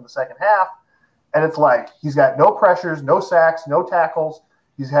they put up in the second half, and it's he's got no pressures, no sacks, no tackles.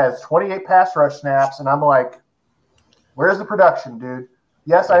 He has 28 pass rush snaps, and I'm where's the production, dude?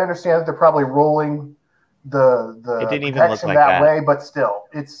 Yes, I understand that they're probably rolling the it didn't even protection look like that way, but still,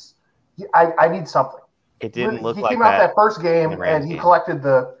 I need something. It didn't look like that. He came out that first game, and he collected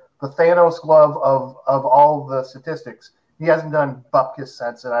the Thanos glove of all the statistics. He hasn't done bupkis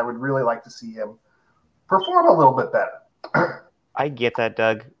since, and I would really like to see him perform a little bit better. I get that,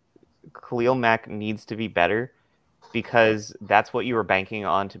 Doug. Khalil Mack needs to be better because that's what you were banking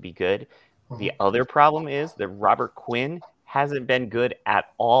on to be good. Mm-hmm. The other problem is that Robert Quinn hasn't been good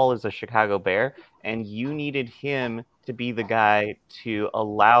at all as a Chicago Bear, and you needed him to be the guy to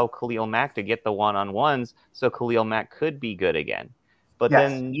allow Khalil Mack to get the one-on-ones so Khalil Mack could be good again. But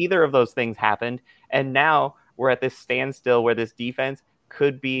then neither of those things happened, and now we're at this standstill where this defense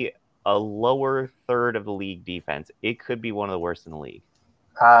could be a lower third of the league defense. It could be one of the worst in the league.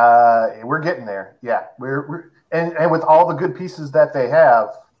 We're getting there. Yeah, we're and with all the good pieces that they have,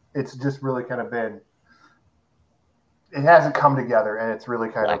 it's just really kind of been. It hasn't come together, and it's really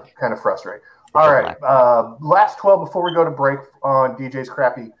kind of frustrating. All right, last 12 before we go to break on DJ's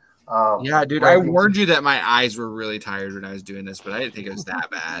crappy. Yeah, dude, I warned you that my eyes were really tired when I was doing this, but I didn't think it was that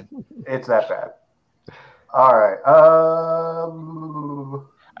bad. It's that bad. All right.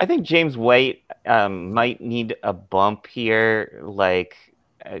 I think James White might need a bump here,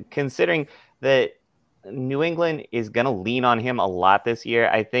 considering that New England is going to lean on him a lot this year.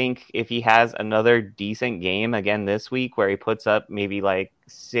 I think if he has another decent game again this week where he puts up maybe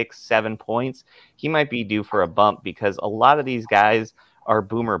 6-7 points, he might be due for a bump because a lot of these guys are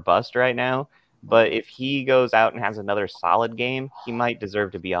boom or bust right now. But if he goes out and has another solid game, he might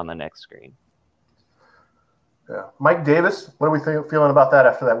deserve to be on the next screen. Yeah. Mike Davis, what are we feeling about that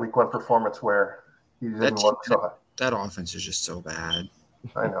after that week 1 performance where he didn't look so high? That offense is just so bad.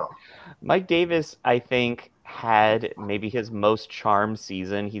 I know. Mike Davis, I think, had maybe his most charmed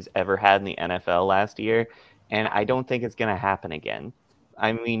season he's ever had in the NFL last year, and I don't think it's going to happen again.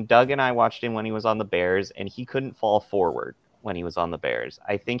 I mean, Doug and I watched him when he was on the Bears, and he couldn't fall forward when he was on the Bears.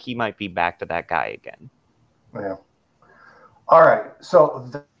 I think he might be back to that guy again. Yeah. All right.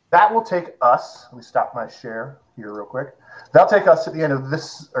 So that will take us. Let me stop my share here real quick. That'll take us to the end of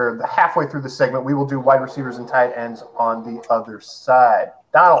this, or the halfway through the segment. We will do wide receivers and tight ends on the other side.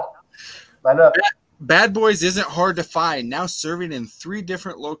 Donald, light up. Bad Boys isn't hard to find. Now serving in 3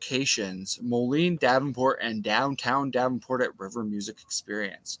 different locations: Moline, Davenport, and downtown Davenport at River Music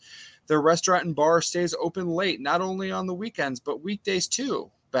Experience. Their restaurant and bar stays open late, not only on the weekends, but weekdays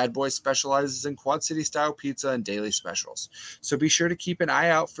too. Bad Boys specializes in Quad City style pizza and daily specials, so be sure to keep an eye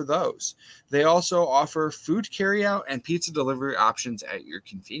out for those. They also offer food carryout and pizza delivery options at your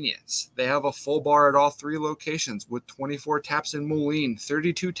convenience. They have a full bar at all 3 locations with 24 taps in Moline,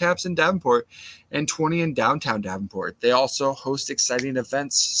 32 taps in Davenport, and 20 in downtown Davenport. They also host exciting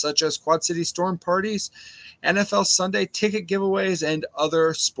events such as Quad City Storm parties, NFL Sunday ticket giveaways, and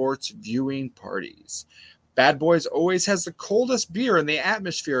other sports viewing parties. Bad Boys always has the coldest beer, and the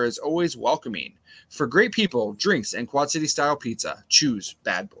atmosphere is always welcoming. For great people, drinks, and Quad City style pizza, choose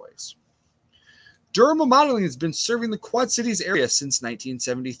Bad Boys. Durham Modeling has been serving the Quad Cities area since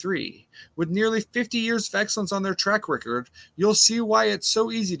 1973. With nearly 50 years of excellence on their track record, you'll see why it's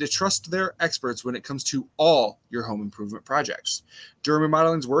so easy to trust their experts when it comes to all your home improvement projects. Durham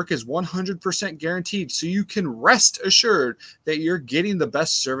Modeling's work is 100% guaranteed, so you can rest assured that you're getting the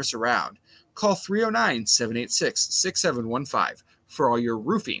best service around. Call 309-786-6715 for all your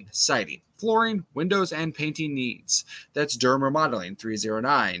roofing, siding, flooring, windows, and painting needs. That's Durham Remodeling,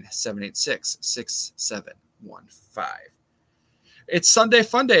 309-786-6715. It's Sunday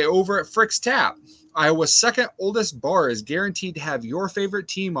Fun Day over at Frick's Tap. Iowa's second oldest bar is guaranteed to have your favorite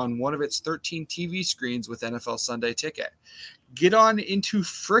team on one of its 13 TV screens with NFL Sunday Ticket. Get on into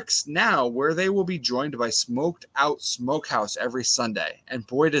Frick's now, where they will be joined by Smoked Out Smokehouse every Sunday. And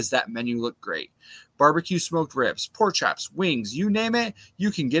boy, does that menu look great. Barbecue smoked ribs, pork chops, wings, you name it,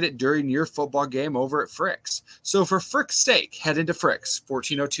 you can get it during your football game over at Frick's. So for Frick's steak, head into Frick's,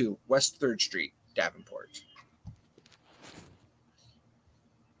 1402 West 3rd Street, Davenport.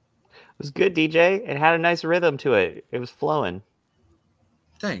 It was good, DJ. It had a nice rhythm to it. It was flowing.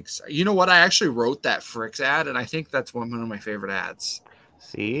 Thanks. You know what? I actually wrote that Frick's ad, and I think that's one of my favorite ads.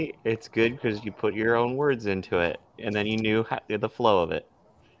 See, it's good because you put your own words into it, and then you knew the flow of it.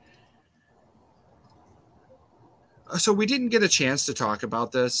 So we didn't get a chance to talk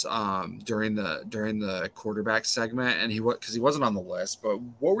about this during the quarterback segment, and because he wasn't on the list. But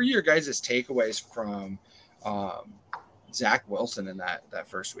what were your guys' takeaways from Zach Wilson in that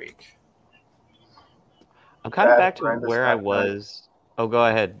first week? I'm kind of back to where I was. Oh, go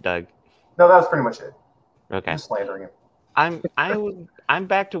ahead, Doug. No, that was pretty much it. Okay. I'm slandering him. I'm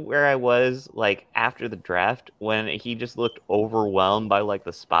back to where I was like after the draft when he just looked overwhelmed by like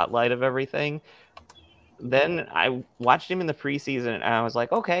the spotlight of everything. Then I watched him in the preseason and I was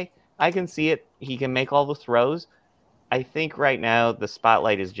like, okay, I can see it. He can make all the throws. I think right now the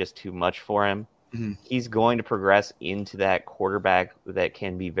spotlight is just too much for him. Mm-hmm. He's going to progress into that quarterback that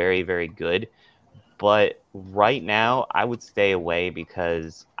can be very, very good. But right now, I would stay away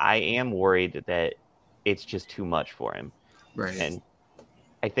because I am worried that it's just too much for him. Right. And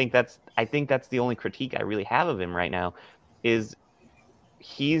I think that's the only critique I really have of him right now is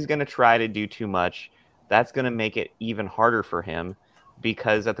he's going to try to do too much. That's going to make it even harder for him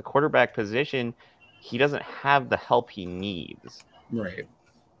because at the quarterback position, he doesn't have the help he needs. Right.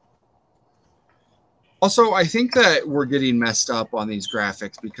 Also, I think that we're getting messed up on these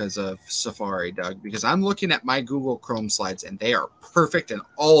graphics because of Safari, Doug, because I'm looking at my Google Chrome slides and they are perfect and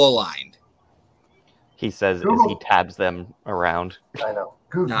all aligned. He says as he tabs them around. I know.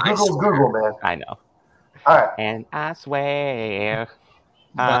 Google, man. I know. All right. And I swear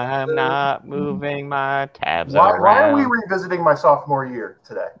I'm not moving my tabs around. Why are we revisiting my sophomore year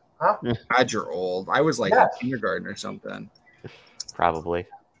today? Huh? God, you're old. I was like in kindergarten or something. Probably.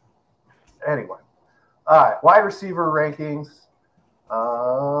 Anyway. All right, wide receiver rankings.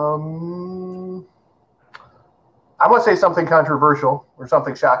 I'm going to say something controversial or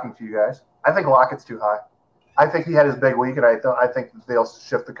something shocking to you guys. I think Lockett's too high. I think he had his big week, and I think they'll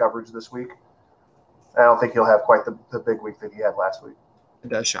shift the coverage this week. I don't think he'll have quite the big week that he had last week. It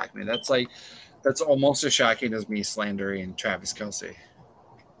does shock me. That's almost as shocking as me slandering Travis Kelce.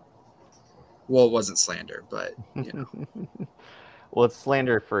 Well, it wasn't slander, but you know. Well, it's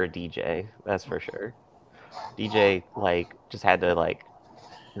slander for a DJ, that's for sure. DJ just had to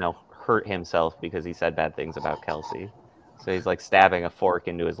hurt himself because he said bad things about Kelce. So he's stabbing a fork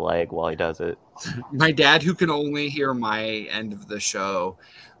into his leg while he does it. My dad, who can only hear my end of the show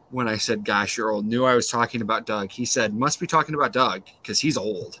when I said, gosh, you're old, knew I was talking about Doug. He said, must be talking about Doug because he's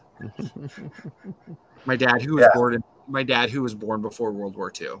old. My dad, who was born before World War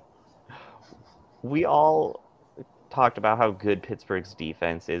II. We all talked about how good Pittsburgh's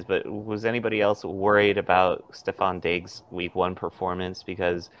defense is, but was anybody else worried about Stephon Diggs' Week 1 performance?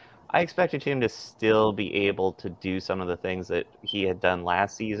 Because I expected him to still be able to do some of the things that he had done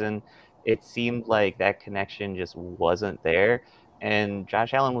last season. It seemed like that connection just wasn't there, and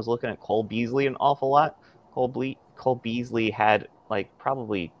Josh Allen was looking at Cole Beasley an awful lot. Cole Beasley had like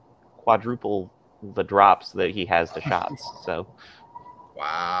probably quadruple the drops that he has to shots. So,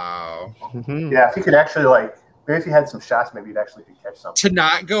 Wow. Yeah, if he could actually maybe if he had some shots, maybe he'd actually could catch something. To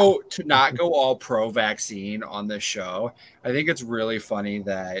not go all pro vaccine on this show, I think it's really funny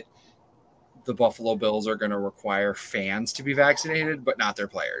that the Buffalo Bills are going to require fans to be vaccinated, but not their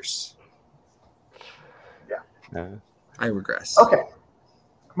players. Yeah. I regress. Okay.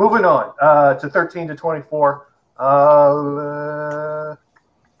 Moving on to 13 to 24.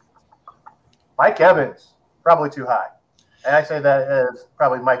 Mike Evans, probably too high. And I say that as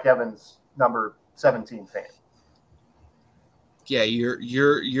probably Mike Evans' number 17 fan. Yeah,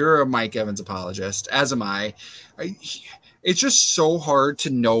 you're a Mike Evans apologist, as am I. It's just so hard to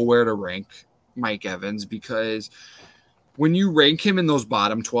know where to rank Mike Evans, because when you rank him in those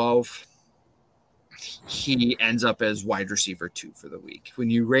bottom 12, he ends up as wide receiver 2 for the week. When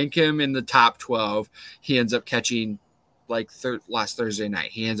you rank him in the top 12, he ends up catching, like last Thursday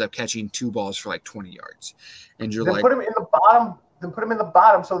night, he ends up catching 2 balls for like 20 yards. And you're Then put him in the bottom. Then put him in the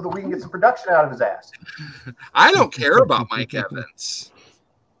bottom so that we can get some production out of his ass. I don't care about Mike Evans.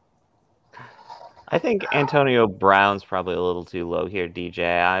 I think Antonio Brown's probably a little too low here,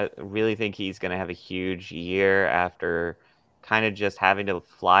 DJ. I really think he's going to have a huge year after kind of just having to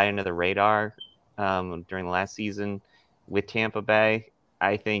fly under the radar during the last season with Tampa Bay.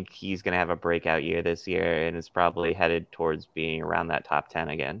 I think he's going to have a breakout year this year and is probably headed towards being around that top 10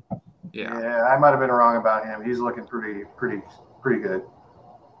 again. Yeah, I might have been wrong about him. He's looking pretty good.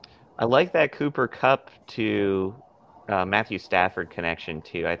 I like that Cooper Kupp to Matthew Stafford connection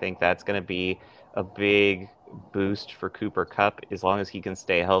too. I think that's going to be a big boost for Cooper Kupp as long as he can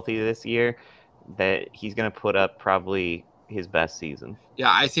stay healthy this year. That he's going to put up probably his best season.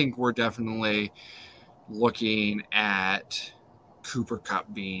 Yeah, I think we're definitely looking at Cooper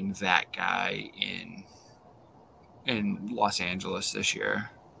Kupp being that guy in Los Angeles this year.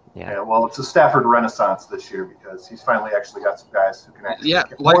 Yeah, well, it's a Stafford renaissance this year because he's finally actually got some guys who can actually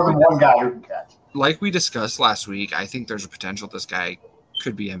catch. Like More than one guy who can catch. Like we discussed last week, I think there's a potential this guy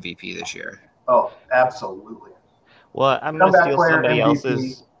could be MVP this year. Oh, absolutely. Well, I'm going to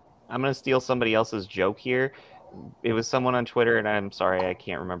steal somebody else's joke here. It was someone on Twitter, and I'm sorry, I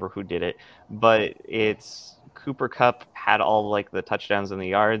can't remember who did it, but it's Cooper Kupp had all like the touchdowns and the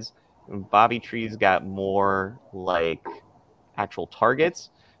yards. Bobby Trees got more like actual targets.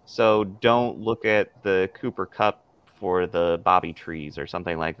 So don't look at the Cooper Kupp for the Bobby Trees or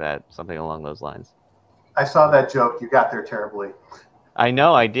something like that, something along those lines. I saw that joke. You got there terribly. I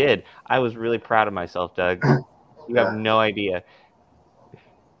know I did. I was really proud of myself, Doug. You have no idea.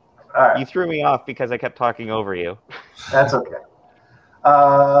 All right. You threw me off because I kept talking over you. That's okay.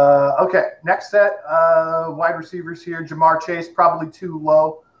 Okay, next set, wide receivers here. Jamar Chase, probably too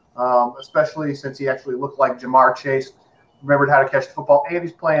low, especially since he actually looked like Jamar Chase. Remembered how to catch the football, and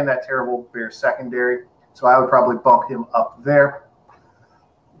he's playing that terrible Bears secondary, so I would probably bump him up there.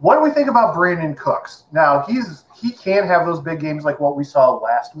 What do we think about Brandon Cooks? Now, he can have those big games like what we saw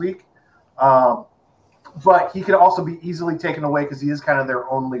last week, but he could also be easily taken away because he is kind of their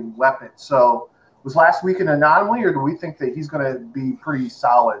only weapon. So was last week an anomaly, or do we think that he's going to be pretty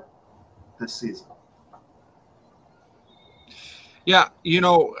solid this season? Yeah,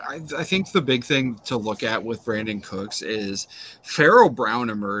 I think the big thing to look at with Brandon Cooks is Pharaoh Brown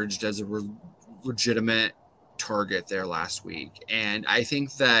emerged as a legitimate target there last week. And I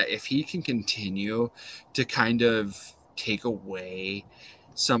think that if he can continue to kind of take away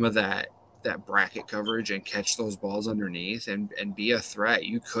some of that bracket coverage and catch those balls underneath and be a threat,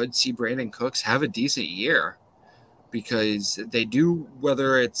 you could see Brandon Cooks have a decent year, because they do,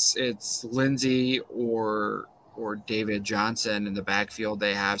 whether it's Lindsey or David Johnson in the backfield,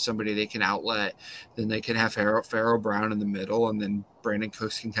 they have somebody they can outlet. Then they can have Pharaoh Brown in the middle, and then Brandon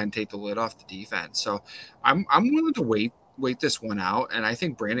Cooks can kind of take the lid off the defense. So I'm willing to wait this one out, and I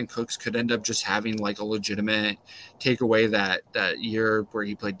think Brandon Cooks could end up just having like a legitimate take away that year where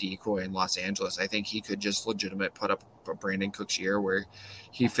he played decoy in Los Angeles. I think he could just legitimate put up a Brandon Cooks year where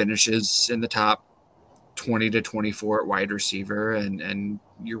he finishes in the top 20 to 24 at wide receiver, and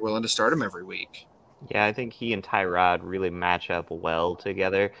you're willing to start him every week. Yeah, I think he and Tyrod really match up well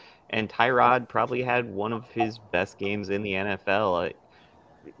together. And Tyrod probably had one of his best games in the NFL.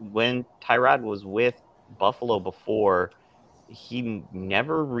 When Tyrod was with Buffalo before, he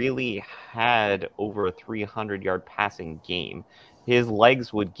never really had over a 300-yard passing game. His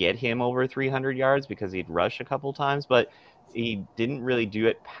legs would get him over 300 yards because he'd rush a couple times, but he didn't really do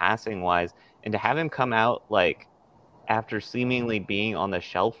it passing-wise. And to have him come out like after seemingly being on the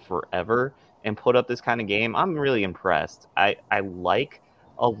shelf forever and put up this kind of game, I'm really impressed. I like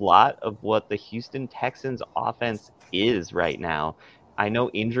a lot of what the Houston Texans offense is right now. I know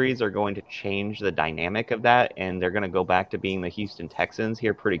injuries are going to change the dynamic of that, and they're going to go back to being the Houston Texans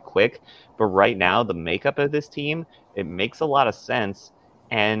here pretty quick. But right now, the makeup of this team, it makes a lot of sense,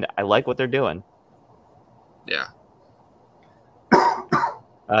 and I like what they're doing. Yeah.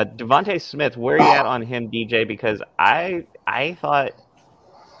 Devontae Smith, where are you at on him, DJ? Because I thought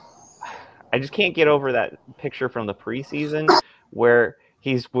I just can't get over that picture from the preseason where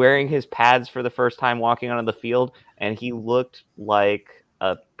he's wearing his pads for the first time walking onto the field, and he looked like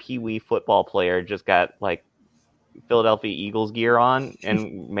a peewee football player just got like Philadelphia Eagles gear on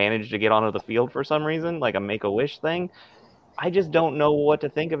and managed to get onto the field for some reason, like a Make-A-Wish thing. I just don't know what to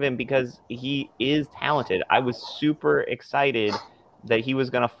think of him because he is talented. I was super excited that he was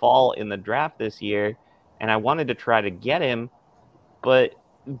going to fall in the draft this year, and I wanted to try to get him, but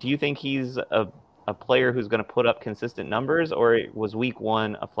do you think he's a player who's going to put up consistent numbers, or was week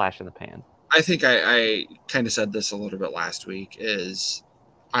one a flash in the pan? I think I kind of said this a little bit last week, is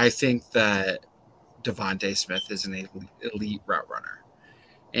I think that Devontae Smith is an elite route runner.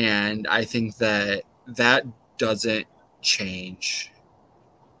 And I think that doesn't change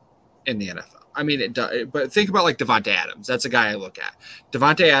in the NFL. I mean, it does, but think about like Devontae Adams. That's a guy I look at.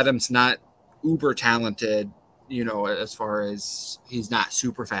 Devontae Adams, not uber talented, as far as he's not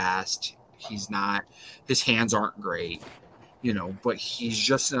super fast. He's not, his hands aren't great, but he's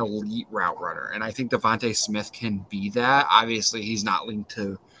just an elite route runner. And I think Devontae Smith can be that. Obviously, he's not linked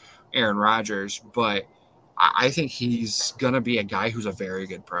to Aaron Rodgers, but I think he's going to be a guy who's a very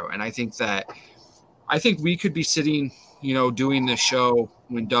good pro. And I think we could be sitting, doing this show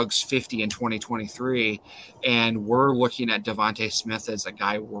when Doug's 50 in 2023, and we're looking at Devontae Smith as a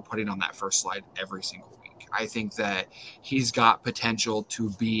guy we're putting on that first slide every single week. I think that he's got potential to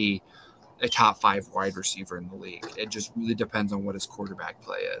be a top 5 wide receiver in the league. It just really depends on what his quarterback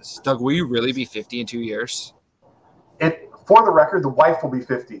play is. Doug, will you really be 50 in 2 years? For the record, the wife will be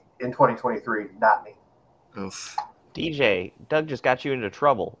 50 in 2023, not me. Oof. DJ, Doug just got you into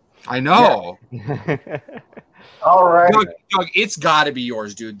trouble. I know. Yeah. All right. Doug, it's got to be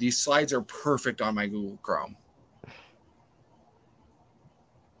yours, dude. These slides are perfect on my Google Chrome.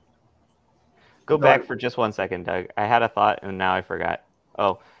 Go back for just 1 second, Doug. I had a thought, and now I forgot.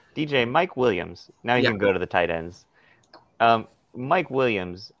 Oh, DJ, Mike Williams. Now you can go to the tight ends. Mike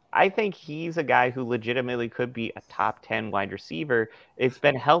Williams, I think he's a guy who legitimately could be a top 10 wide receiver. It's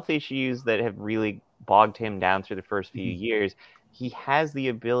been health issues that have really bogged him down through the first few years. He has the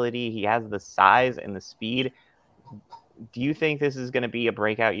ability, he has the size and the speed. Do you think this is going to be a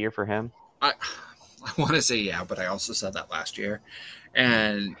breakout year for him? I want to say yeah, but I also said that last year.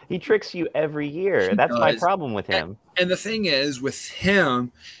 And he tricks you every year. That's my problem with him. And the thing is, with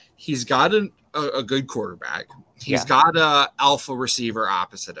him, he's got a good quarterback. He's got a alpha receiver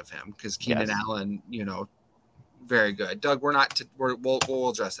opposite of him because Keenan Allen, very good. Doug, we'll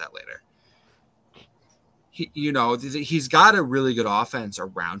address that later. He's got a really good offense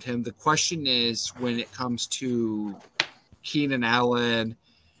around him. The question is, when it comes to Keenan Allen,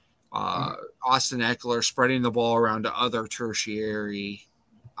 Austin Eckler spreading the ball around to other tertiary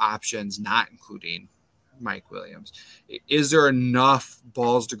options, not including Mike Williams, is there enough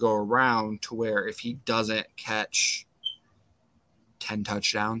balls to go around to where if he doesn't catch 10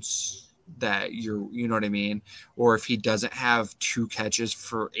 touchdowns that you know what I mean? Or if he doesn't have 2 catches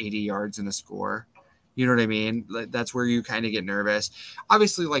for 80 yards and a score, you know what I mean? That's where you kind of get nervous.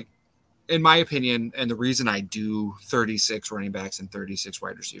 Obviously, like, in my opinion, and the reason I do 36 running backs and 36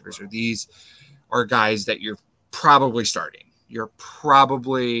 wide receivers are these are guys that you're probably starting. You're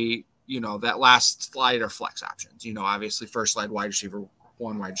probably, that last slide are flex options. Obviously first slide wide receiver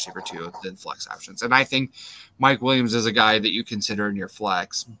 1, wide receiver 2, then flex options. And I think Mike Williams is a guy that you consider in your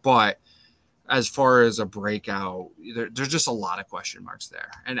flex. But as far as a breakout, there's just a lot of question marks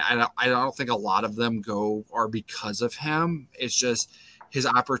there. And I don't think a lot of them are because of him. It's just his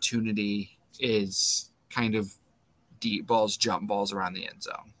opportunity is kind of deep balls, jump balls around the end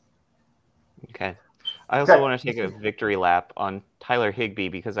zone. Okay. I also want to take a victory lap on Tyler Higbee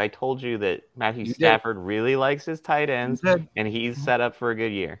because I told you that Matthew Stafford really likes his tight ends and he's set up for a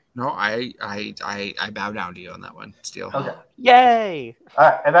good year. No, I bow down to you on that one, Steele. Okay. Yay! All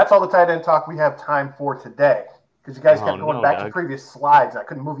right, and that's all the tight end talk we have time for today because you guys kept going back to previous slides. I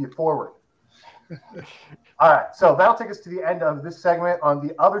couldn't move you forward. All right, so that'll take us to the end of this segment. On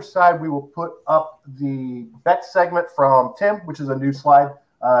the other side, we will put up the bet segment from Tim, which is a new slide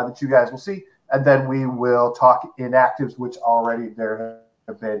that you guys will see. And then we will talk inactives, which already there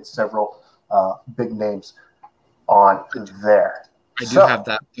have been several big names on there. I do have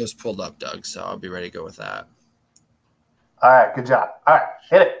that post pulled up, Doug, so I'll be ready to go with that. All right, good job. All right,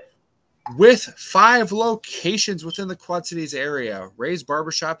 hit it. With 5 locations within the Quad Cities area, Ray's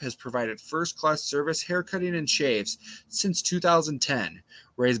Barbershop has provided first-class service, haircutting, and shaves since 2010.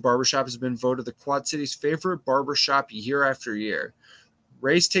 Ray's Barbershop has been voted the Quad Cities' favorite barbershop year after year.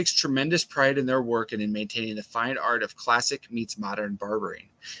 Ray's takes tremendous pride in their work and in maintaining the fine art of classic meets modern barbering.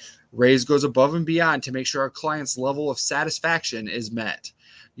 Ray's goes above and beyond to make sure our clients' level of satisfaction is met.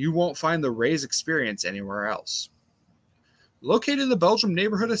 You won't find the Ray's experience anywhere else. Located in the Belgium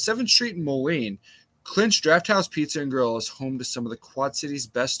neighborhood of 7th Street in Moline, Clinch Draft House Pizza and Grill is home to some of the Quad Cities'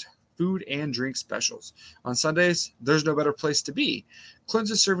 best food and drink specials. On Sundays, there's no better place to be.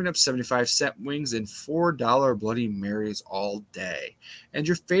 Clinch is serving up 75-cent wings and $4 Bloody Marys all day. And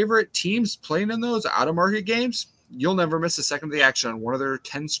your favorite teams playing in those out-of-market games? You'll never miss a second of the action on one of their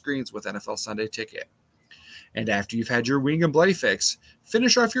 10 screens with NFL Sunday Ticket. And after you've had your wing and bloody fix,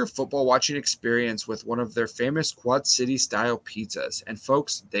 finish off your football watching experience with one of their famous Quad City style pizzas. And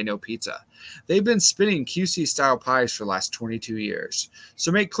folks, they know pizza. They've been spinning QC style pies for the last 22 years.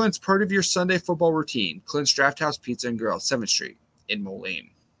 So make Clint's part of your Sunday football routine. Clint's Draft House Pizza and Grill, 7th Street in Moline.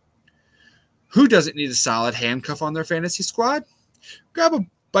 Who doesn't need a solid handcuff on their fantasy squad? Grab a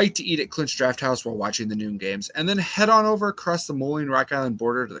bite to eat at Clinch Draft House while watching the noon games, and then head on over across the Moline Rock Island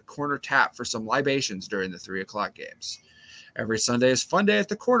border to the Corner Tap for some libations during the 3 o'clock games. Every Sunday is fun day at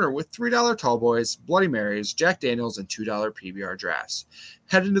the corner with $3 Tall Boys, Bloody Marys, Jack Daniels, and $2 PBR drafts.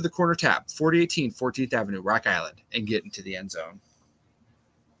 Head into the Corner Tap, 4018 14th Avenue, Rock Island, and get into the end zone.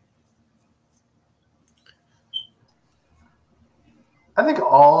 I think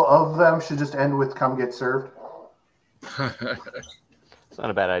all of them should just end with "come get served." It's not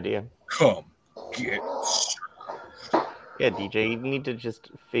a bad idea. Come get served. Yeah, DJ, you need to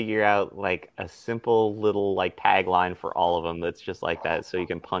just figure out like a simple little like tagline for all of them that's just like that, so you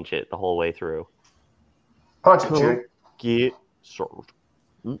can punch it the whole way through. Punch it, Jake. Get served.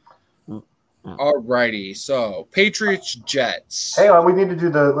 Alrighty, so Patriots Jets. Hang on, we need to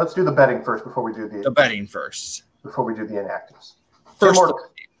let's do the betting first before we do the betting first. Before we do the inactives. First,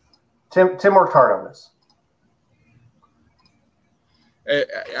 Tim worked hard on this.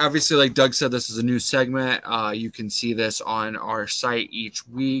 Obviously, like Doug said, this is a new segment. You can see this on our site each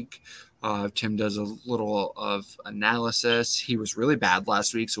week. Tim does a little of analysis. He was really bad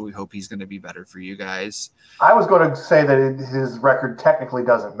last week, so we hope he's going to be better for you guys. I was going to say that his record technically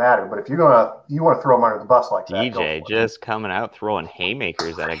doesn't matter, but if you want to throw him under the bus like that, DJ just coming out throwing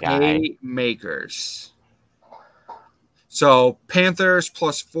haymakers at a guy. Haymakers. So Panthers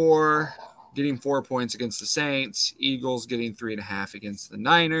 +4, getting 4 points against the Saints. Eagles getting 3.5 against the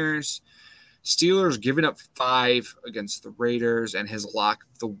Niners. Steelers giving up 5 against the Raiders, and his lock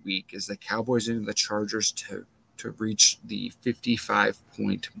of the week is the Cowboys and the Chargers to reach the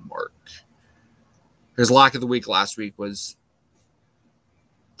 55-point mark. His lock of the week last week was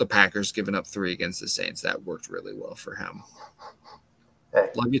the Packers giving up 3 against the Saints. That worked really well for him. Hey.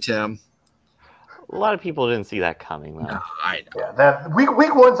 Love you, Tim. A lot of people didn't see that coming, though. No, I know. Yeah, that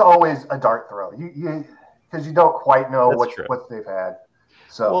week one's always a dart throw. You because you don't quite know what they've had.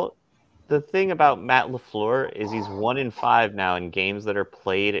 So. Well, the thing about Matt LaFleur is he's 1-5 now in games that are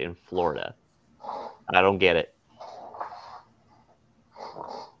played in Florida. I don't get it.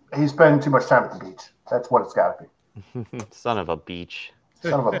 He's spending too much time at the beach. That's what it's got to be. Son of a beach.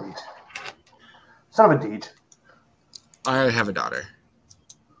 Son of a beach. Son of a deej. I have a daughter.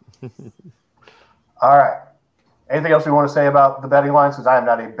 All right. Anything else we want to say about the betting lines? Because I am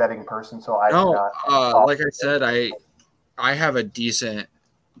not a betting person, so I do not. Like I said, I have a decent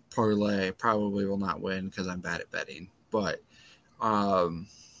parlay. Probably will not win because I'm bad at betting. But I'll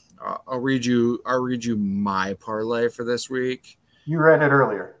read you my parlay for this week. You read it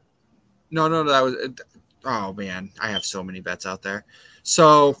earlier. No, that was. Oh man, I have so many bets out there.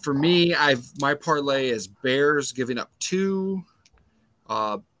 So for me, my parlay is Bears giving up 2.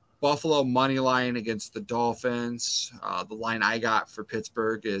 Buffalo money line against the Dolphins. The line I got for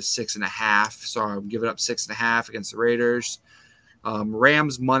Pittsburgh is 6.5. So I'm giving up 6.5 against the Raiders.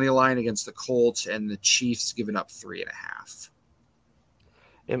 Rams money line against the Colts, and the Chiefs giving up 3.5.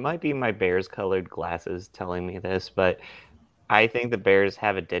 It might be my Bears colored glasses telling me this, but I think the Bears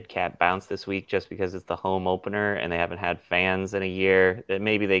have a dead cat bounce this week just because it's the home opener and they haven't had fans in a year. That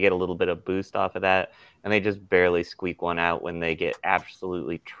maybe they get a little bit of boost off of that, and they just barely squeak one out when they get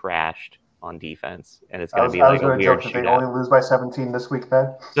absolutely trashed on defense, and it's I going was, to be I like was a going to weird joke that they shootout. only lose by 17 this week,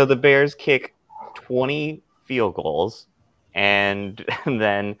 then. So the Bears kick 20 field goals, and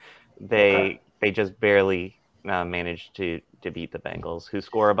then they just barely manage to beat the Bengals, who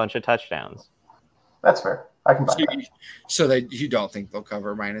score a bunch of touchdowns. That's fair. I can buy that. So you don't think they'll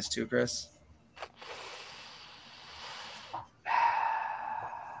cover -2, Chris?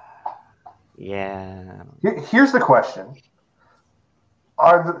 Yeah. Here's the question: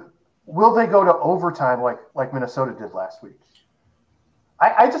 will they go to overtime like Minnesota did last week?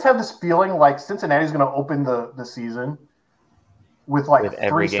 I just have this feeling like Cincinnati's going to open the season with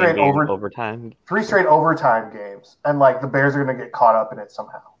every three straight overtime. 3 straight overtime games, and like the Bears are going to get caught up in it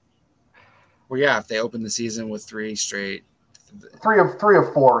somehow. Well, yeah, if they open the season with 3 straight, 3 of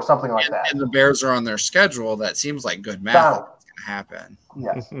 4 or something like that, and the Bears are on their schedule, that seems like good math. That's going to happen.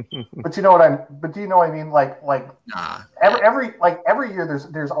 Yes, but you know what But do you know what I mean? Like Nah. every year,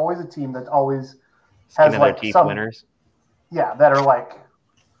 there's always a team that always has like some winners. Yeah, that are like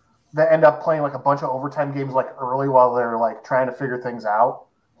that end up playing like a bunch of overtime games like early while they're like trying to figure things out,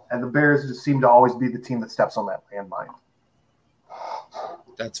 and the Bears just seem to always be the team that steps on that landmine.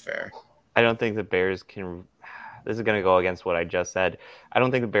 That's fair. I don't think the Bears can. This is going to go against what I just said. I don't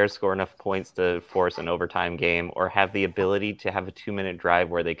think the Bears score enough points to force an overtime game or have the ability to have a 2-minute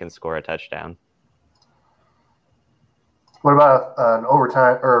drive where they can score a touchdown. What about an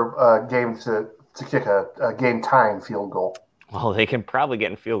overtime or a game to kick a game-tying field goal? Well, they can probably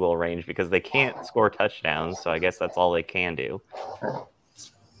get in field goal range because they can't score touchdowns, so I guess that's all they can do.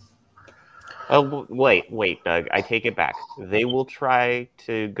 Oh, wait, Doug. I take it back. They will try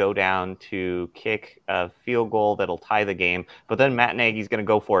to go down to kick a field goal that'll tie the game, but then Matt Nagy's going to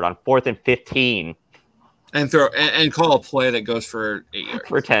go for it on 4th and 15. And throw and call a play that goes for 8 yards.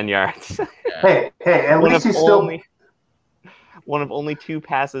 For 10 yards. Yeah. Hey, at least he's still... One of only 2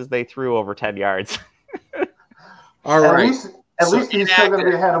 passes they threw over 10 yards. All right. At least he's still going to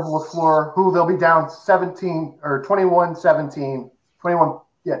be ahead of LaFleur, who they'll be down 17 or 21-17.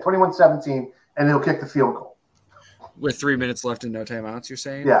 21-17. And he'll kick the field goal. With 3 minutes left and no timeouts, you're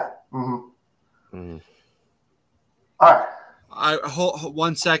saying? Yeah. Mm-hmm. Mm. All right. Hold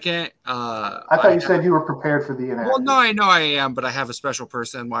 1 second. I thought you said you were prepared for the inactive. Well, no, I know I am, but I have a special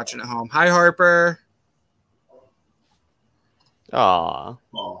person watching at home. Hi, Harper. Aw.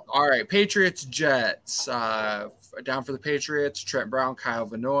 All right. Patriots, Jets. Down for the Patriots, Trent Brown, Kyle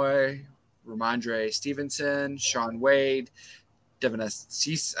Vanoy, Ramondre Stevenson, Sean Wade, Devin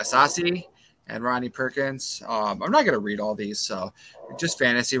Asasi, and Ronnie Perkins. I'm not going to read all these, so just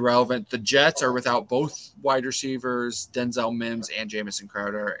fantasy relevant. The Jets are without both wide receivers, Denzel Mims and Jamison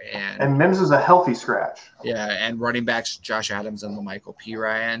Crowder. And Mims is a healthy scratch. Yeah, and running backs Josh Adams and LaMichael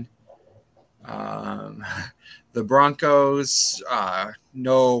Pirine. The Broncos,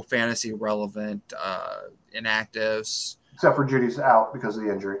 no fantasy relevant inactives. Except for Judy's out because of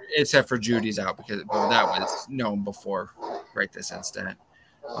the injury. Except for Judy's out because that was known before right this instant.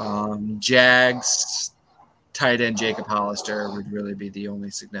 Jags, tight end Jacob Hollister would really be the only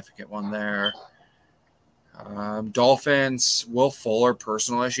significant one there. Dolphins, Will Fuller,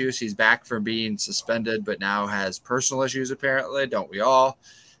 personal issues. He's back from being suspended, but now has personal issues apparently. Don't we all?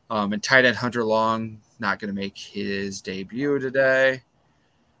 And tight end Hunter Long, not going to make his debut today.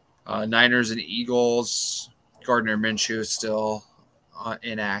 Niners and Eagles, Gardner Minshew still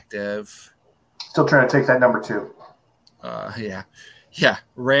inactive. Still trying to take that number 2. Yeah.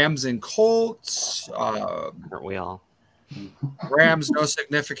 Rams and Colts. Aren't we all? Rams, no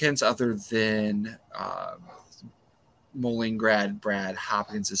significance other than Moline grad Brad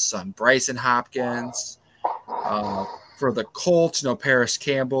Hopkins' son, Bryson Hopkins. For the Colts, no Paris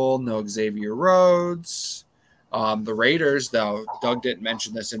Campbell, no Xavier Rhodes. The Raiders, though, Doug didn't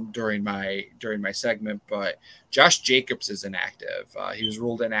mention this during my segment, but Josh Jacobs is inactive. He was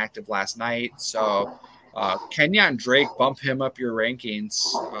ruled inactive last night, so Kenyon Drake, bump him up your rankings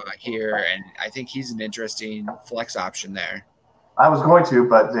here, and I think he's an interesting flex option there. I was going to,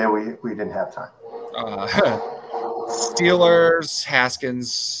 but we didn't have time. Steelers,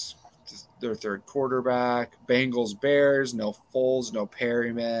 Haskins, their third quarterback. Bengals, Bears, no Foles, no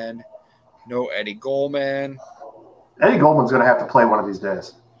Perryman, no Eddie Goldman. Eddie Goldman's going to have to play one of these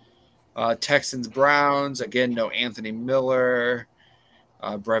days. Texans, Browns, again, no Anthony Miller.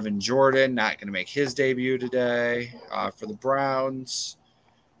 Brevin Jordan, not going to make his debut today. For the Browns,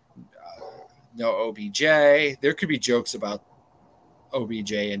 no OBJ. There could be jokes about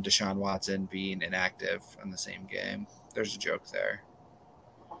OBJ and Deshaun Watson being inactive in the same game. There's a joke there.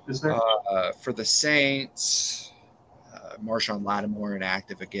 Is there? For the Saints, Marshawn Lattimore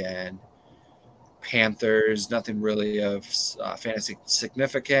inactive again. Panthers, nothing really of fantasy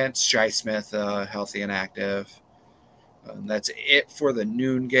significance. Jai Smith, healthy and active. That's it for the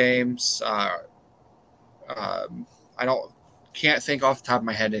noon games. I can't think off the top of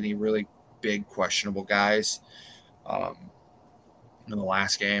my head any really big questionable guys in the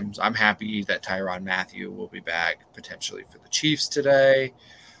last games. I'm happy that Tyrann Mathieu will be back potentially for the Chiefs today,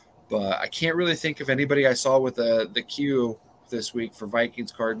 but I can't really think of anybody I saw with the queue this week for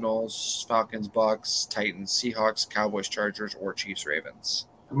Vikings, Cardinals, Falcons, Bucks, Titans, Seahawks, Cowboys, Chargers, or Chiefs, Ravens.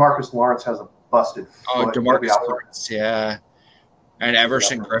 DeMarcus Lawrence has a busted foot. DeMarcus Lawrence, yeah. And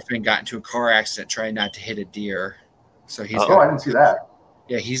Everson Griffin got into a car accident trying not to hit a deer. So he's I didn't see that.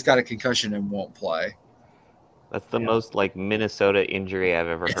 Yeah, he's got a concussion and won't play. That's the most like Minnesota injury I've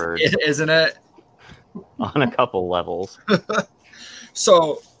ever heard. Isn't it? On a couple levels.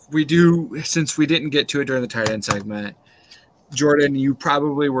 So since we didn't get to it during the tight end segment, Jordan, you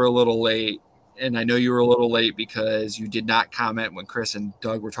probably were a little late. And I know you were a little late because you did not comment when Chris and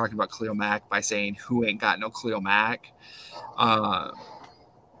Doug were talking about Khalil Mack by saying, who ain't got no Khalil Mack?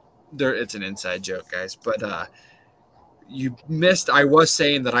 It's an inside joke, guys. But you missed. I was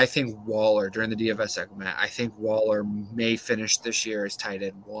saying that I think Waller, during the DFS segment, I think Waller may finish this year as tight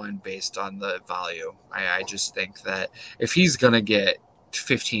end 1 based on the value. I just think that if he's going to get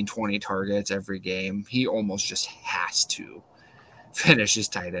 15, 20 targets every game, he almost just has to finish his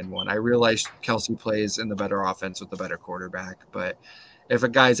tight end 1. I realize Kelsey plays in the better offense with the better quarterback, but if a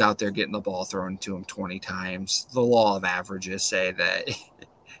guy's out there getting the ball thrown to him 20 times, the law of averages say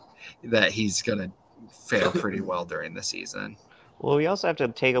that he's going to fare pretty well during the season. Well, we also have to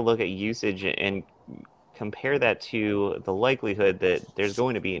take a look at usage and compare that to the likelihood that there's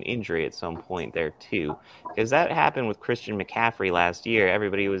going to be an injury at some point there too, because that happened with Christian McCaffrey last year.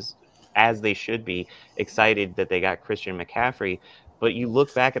 Everybody was, as they should be, excited that they got Christian McCaffrey. But you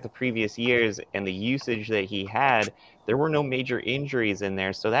look back at the previous years and the usage that he had, there were no major injuries in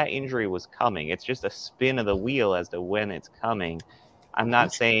there. So that injury was coming. It's just a spin of the wheel as to when it's coming. I'm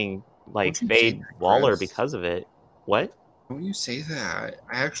not saying like fade Waller because of it. What? Don't you say that?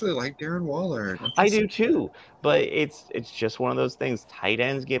 I actually like Darren Waller. I do too. But it's just one of those things. Tight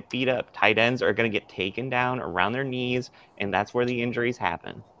ends get beat up. Tight ends are going to get taken down around their knees. And that's where the injuries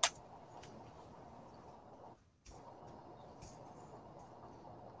happen.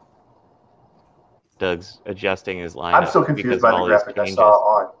 Doug's adjusting his lineup. I'm still confused by the graphic I saw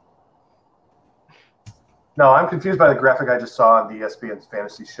on. No, I'm confused by the graphic I just saw on the ESPN's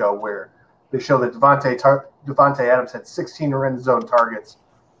fantasy show where they show that Devontae Adams had 16 end zone targets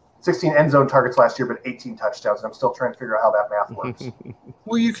last year, but 18 touchdowns. And I'm still trying to figure out how that math works.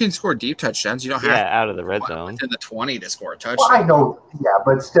 Well, you can score deep touchdowns. You don't have out of the red zone within the 20 to score a touchdown. Well, I know,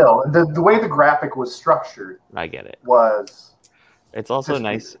 but still, the way the graphic was structured, I get it. Was it's also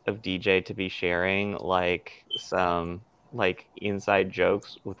nice of DJ to be sharing like some like inside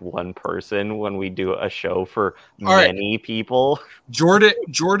jokes with one person when we do a show for many people.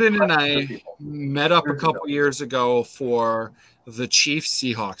 Jordan and I met up a couple years ago for the Chiefs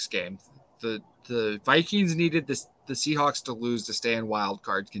Seahawks game. The Vikings needed the Seahawks to lose to stay in wild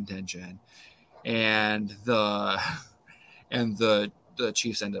card contention, and the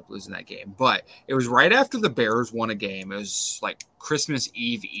Chiefs ended up losing that game. But it was right after the Bears won a game. It was like Christmas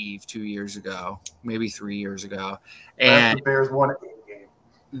Eve 2 years ago, maybe 3 years ago. And the Bears won a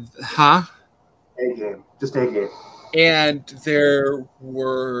game. Huh? A game. Just a game. And there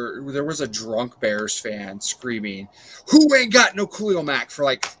was a drunk Bears fan screaming, "Who ain't got no Khalil Mack?" for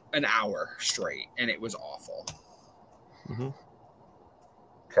like an hour straight, and it was awful. Mm-hmm.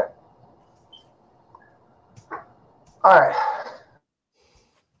 Okay. All right.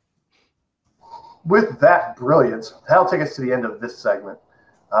 With that brilliance, that'll take us to the end of this segment.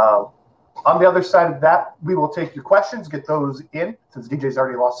 On the other side of that, we will take your questions, get those in, since DJ's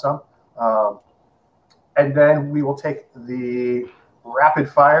already lost some. And then we will take the rapid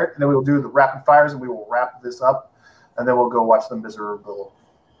fire, and then we will do the rapid fires, and we will wrap this up, and then we'll go watch the Miserables.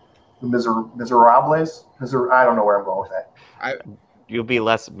 I don't know where I'm going with that. You'll be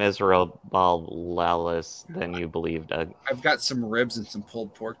less miserable than you believe, Doug. I've got some ribs and some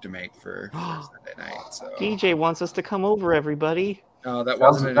pulled pork to make for Sunday night. So DJ wants us to come over, everybody. No, that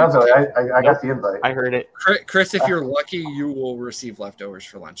wasn't I got the invite. I heard it. Chris, if you're lucky, you will receive leftovers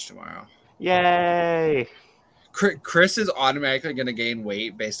for lunch tomorrow. Yay! Chris is automatically going to gain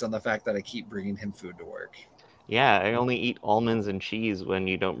weight based on the fact that I keep bringing him food to work. Yeah, I only eat almonds and cheese when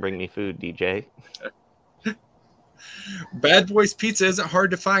you don't bring me food, DJ. Bad Boys Pizza isn't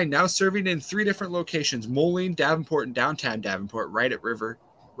hard to find. Now serving in 3 different locations: Moline, Davenport, and downtown Davenport, right at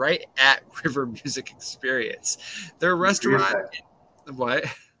River Music Experience. Their restaurant. What?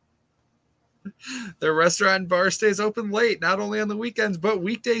 The restaurant and bar stays open late, not only on the weekends, but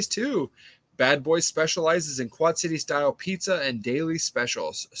weekdays too. Bad Boy specializes in Quad City style pizza and daily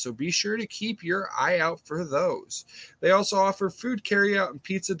specials, so be sure to keep your eye out for those. They also offer food carryout and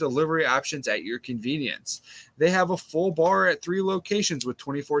pizza delivery options at your convenience. They have a full bar at 3 locations with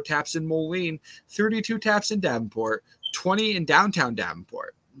 24 taps in Moline, 32 taps in Davenport, 20 in downtown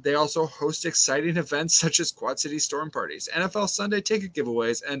Davenport. They also host exciting events such as Quad City Storm parties, NFL Sunday ticket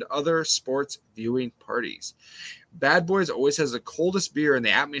giveaways, and other sports viewing parties. Bad Boys always has the coldest beer, and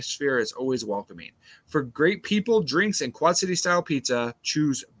the atmosphere is always welcoming. For great people, drinks, and Quad City style pizza,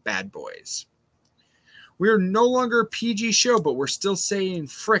 choose Bad Boys. We are no longer a PG show, but we're still saying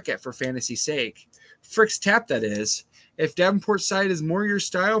frick it for fantasy's sake. Frick's Tap, that is. If Davenport side is more your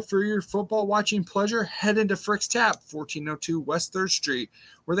style for your football watching pleasure, head into Frick's Tap, 1402 West 3rd Street,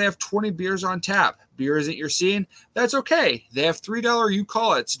 where they have 20 beers on tap. Beer isn't your scene? That's okay. They have $3 you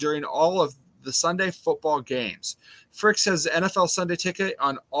call it's during all of the Sunday football games. Frick's has NFL Sunday ticket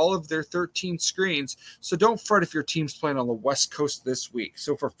on all of their 13 screens, so don't fret if your team's playing on the West Coast this week.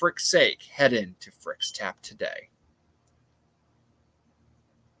 So for Frick's sake, head into Frick's Tap today.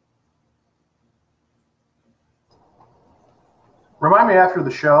 Remind me after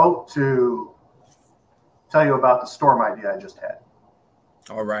the show to tell you about the storm idea I just had.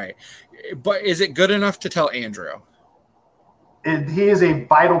 All right. But is it good enough to tell Andrew? He is a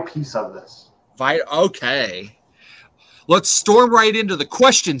vital piece of this. Okay. Let's storm right into the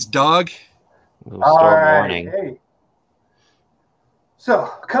questions, Doug. Storm warning. Hey. So,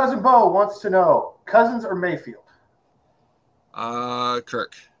 Cousin Bo wants to know, Cousins or Mayfield?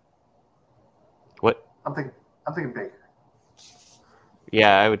 Kirk. What? I'm thinking Baker.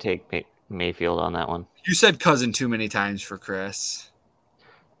 Yeah, I would take Mayfield on that one. You said cousin too many times for Chris.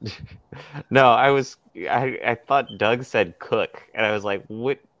 No, I thought Doug said Cook, and I was like,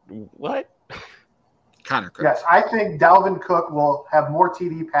 what? Connor Cook. Yes, I think Dalvin Cook will have more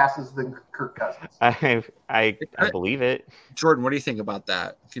TD passes than Kirk Cousins. I believe it. Jordan, what do you think about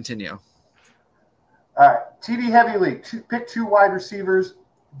that? Continue. All right, TD heavy league. Pick 2 wide receivers: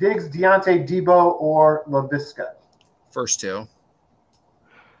 Diggs, Deontay, Debo, or LaVisca. First 2.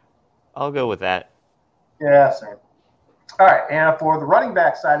 I'll go with that. Yeah, same. All right, and for the running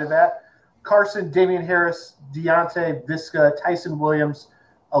back side of that, Carson, Damian Harris, Deontay, Visca, Tyson Williams,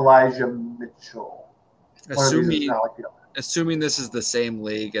 Elijah Mitchell. Assuming this is the same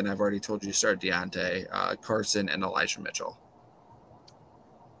league, and I've already told you to start Deontay, Carson, and Elijah Mitchell.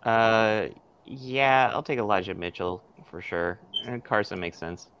 Yeah, I'll take Elijah Mitchell for sure, and Carson makes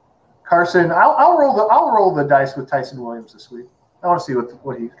sense. Carson, I'll roll the dice with Tyson Williams this week. I want to see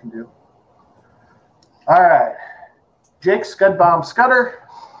what he can do. All right, Jake Scudbomb Scudder.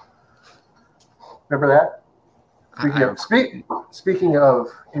 Remember that? Speaking of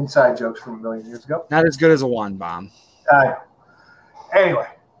inside jokes from a million years ago. Not as good as a wand bomb. Anyway,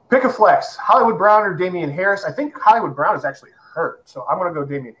 pick a flex. Hollywood Brown or Damian Harris. I think Hollywood Brown is actually hurt, so I'm going to go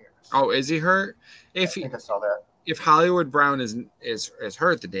Damian Harris. Oh, is he hurt? I think I saw that. If Hollywood Brown is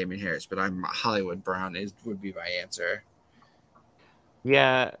hurt, then Damian Harris. But Hollywood Brown would be my answer.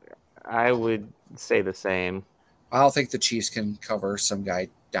 Yeah, I would say the same. I don't think the Chiefs can cover some guy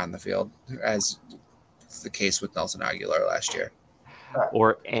down the field, as the case with Nelson Aguilar last year.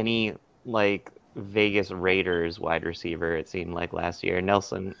 Or any Vegas Raiders wide receiver, it seemed like last year.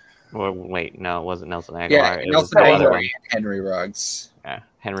 Nelson. Well, wait, no, it wasn't Nelson Aguilar. Yeah, Nelson Aguilar and Henry Ruggs. Yeah,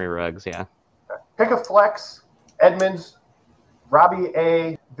 Henry Ruggs, yeah. Pick a flex. Edmonds, Robbie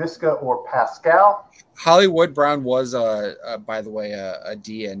A., Visca, or Pascal. Hollywood Brown was, by the way, a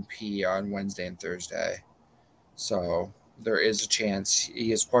DNP on Wednesday and Thursday. So there is a chance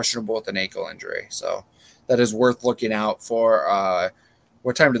he is questionable with an ankle injury. So that is worth looking out for.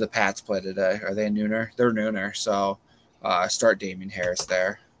 What time do the Pats play today? Are they a nooner? They're nooner. So start Damian Harris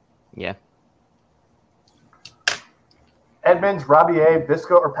there. Yeah. Edmonds, Robbie A.,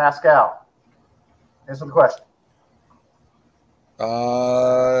 Visca, or Pascal? Answer the question.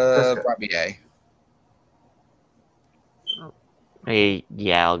 Robbie A. Hey,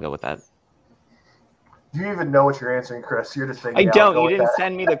 yeah, I'll go with that. Do you even know what you're answering, Chris? You're just saying. I don't. You didn't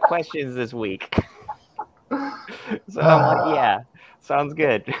send me the questions this week. So I'm like, yeah, sounds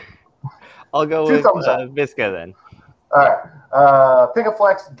good. I'll go with Visca then. All right. Pick a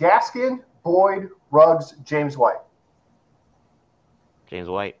flex. Gaskin, Boyd, Ruggs, James White. James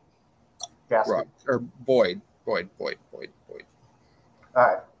White. Gaskin. Or Boyd. All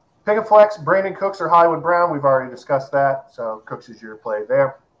right. Pick a flex. Brandon Cooks or Hollywood Brown. We've already discussed that. So Cooks is your play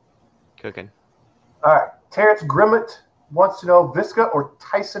there. Cooking. All right. Terrence Grimmett wants to know Visca or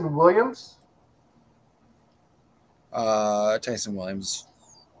Tyson Williams. Tyson Williams.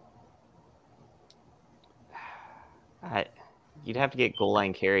 You'd have to get goal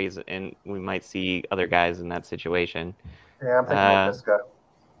line carries, and we might see other guys in that situation. Yeah, I'm thinking about this guy.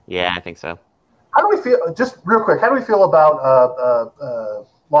 Yeah, I think so. How do we feel? Just real quick, how do we feel about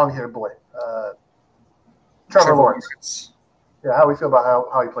long-haired boy, Trevor Lawrence? Yeah, how do we feel about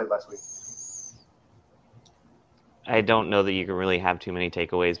how he played last week? I don't know that you can really have too many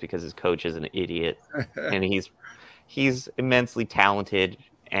takeaways because his coach is an idiot, and he's immensely talented,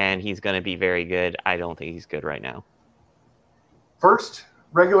 and he's going to be very good. I don't think he's good right now. First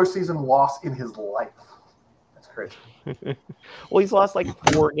regular season loss in his life. That's crazy. Well, he's lost like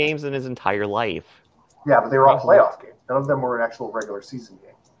 4 games in his entire life. Yeah, but they were all playoff games. None of them were an actual regular season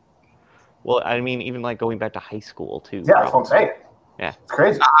game. Well, I mean, even like going back to high school too. Yeah, that's what I'm saying. Yeah, it's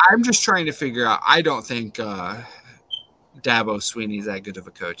crazy. I'm just trying to figure out. I don't think Dabo Sweeney's that good of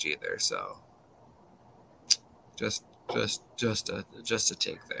a coach either. So, just a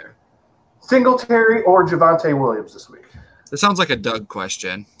take there. Singletary or Javonte Williams this week? That sounds like a Doug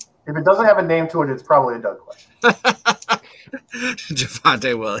question. If it doesn't have a name to it, it's probably a Doug question.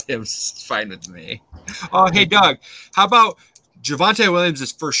 Javonte Williams is fine with me. Oh, hey, Doug, how about Javonte Williams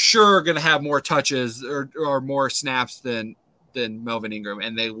is for sure going to have more touches or more snaps than Melvin Ingram,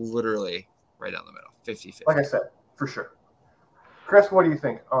 and they literally right down the middle, 50-50. Like I said, for sure. Chris, what do you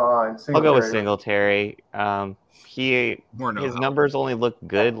think on Singletary? I'll go with Singletary. His numbers only looked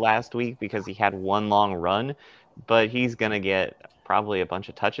good last week because he had one long run, but he's going to get probably a bunch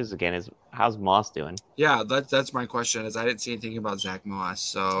of touches again. How's Moss doing? Yeah, that's my question. Is I didn't see anything about Zach Moss.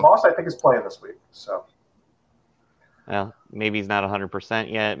 So Moss, I think, is playing this week. So, well, maybe he's not 100%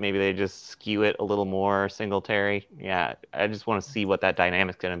 yet. Maybe they just skew it a little more. Singletary. Yeah, I just want to see what that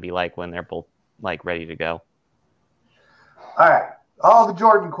dynamic's going to be like when they're both like ready to go. All right, all the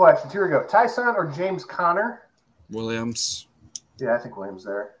Jordan questions. Here we go. Tyson or James Conner? Williams. Yeah, I think Williams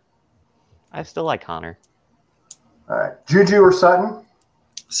there. I still like Conner. All right, Juju or Sutton?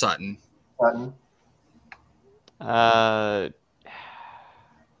 Sutton.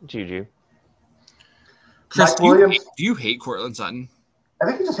 Juju. Chris, Williams. Do you hate Courtland Sutton? I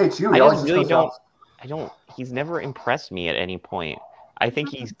think he just hates you. I really don't. I don't. He's never impressed me at any point. I think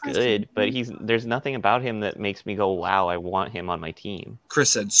he's good, but there's nothing about him that makes me go, "Wow, I want him on my team." Chris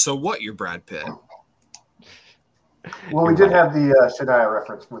said, "So what? You're Brad Pitt." Well, we did have the Shania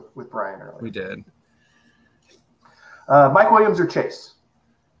reference with Brian earlier. We did. Mike Williams or Chase?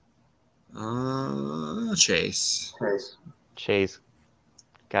 Chase.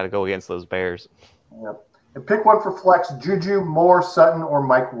 Got to go against those Bears. Yep. And pick one for flex: Juju, Moore, Sutton, or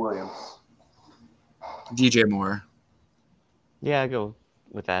Mike Williams. DJ Moore. Yeah, I go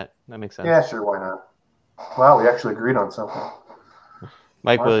with that. That makes sense. Yeah, sure. Why not? Wow, we actually agreed on something.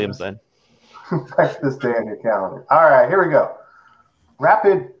 Mike Williams, then. Write this day on your calendar. All right, here we go.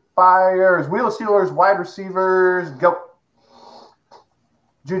 Rapid fires. Wheel of Steelers, wide receivers, go.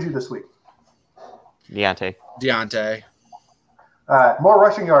 Juju this week. Deontay. More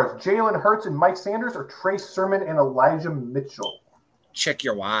rushing yards. Jalen Hurts and Mike Sanders or Trace Sermon and Elijah Mitchell? Check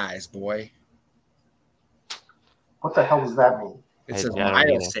your Y's, boy. What the hell does that mean? It says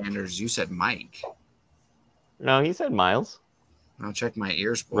Miles Sanders. You said Mike. No, he said Miles. I'll check my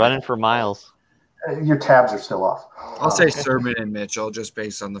ears, boy. Running for Miles. Your tabs are still off. I'll say Sermon and Mitchell just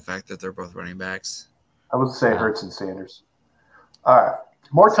based on the fact that they're both running backs. I would say Hurts and Sanders. All right.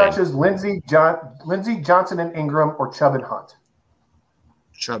 More touches, Lindsey, Johnson and Ingram, or Chubb and Hunt?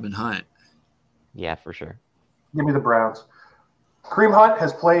 Chubb and Hunt. Yeah, for sure. Give me the Browns. Kareem Hunt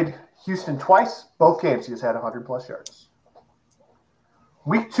has played Houston twice. Both games he has had 100-plus yards.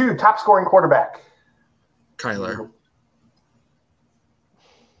 Week 2, top scoring quarterback. Kyler.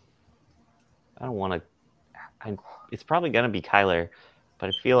 I don't want to. It's probably going to be Kyler, but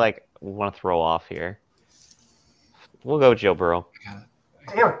I feel like we want to throw off here. We'll go with Joe Burrow.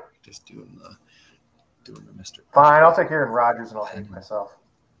 Damn it. Just doing the Mr. Fine, I'll take Aaron Rodgers and I'll hate myself.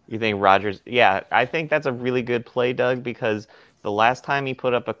 You think Rodgers? Yeah, I think that's a really good play, Doug, because the last time he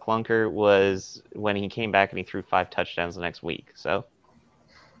put up a clunker was when he came back and he threw 5 touchdowns the next week. So,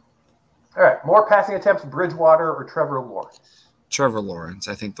 all right, more passing attempts: Bridgewater or Trevor Lawrence? Trevor Lawrence.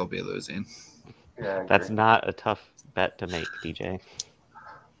 I think they'll be losing. Yeah, that's not a tough bet to make, DJ.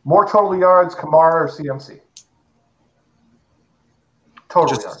 More total yards: Kamara or CMC?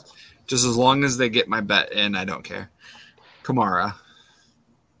 Total yards. Just as long as they get my bet in, I don't care. Kamara,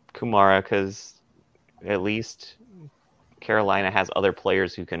 because at least Carolina has other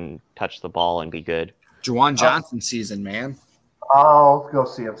players who can touch the ball and be good. Juwan Johnson season, man. I'll go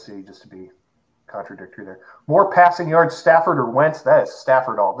CMC just to be contradictory there. More passing yards: Stafford or Wentz? That is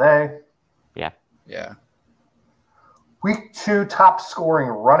Stafford all day. Yeah. Week 2, top scoring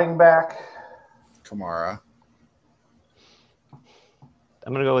running back. Kamara.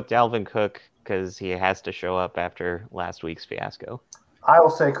 I'm going to go with Dalvin Cook because he has to show up after last week's fiasco. I will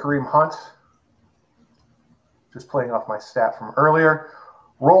say Kareem Hunt. Just playing off my stat from earlier.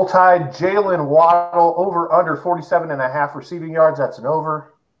 Roll Tide, Jalen Waddle, over under 47.5 receiving yards. That's an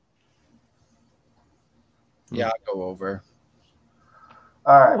over. Yeah, I'll go over.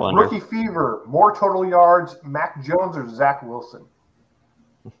 All right. Wonder. Rookie Fever, more total yards, Mac Jones or Zach Wilson?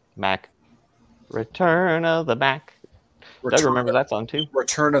 Mac. Return of the Mac. Doug remembers that song too.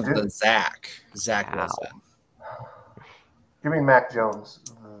 Return of the Zach Wow. Wilson. Give me Mac Jones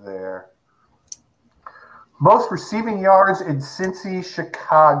there. Most receiving yards in Cincy,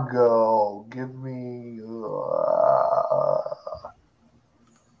 Chicago. Give me.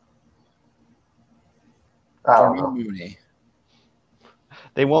 I don't know. Mooney.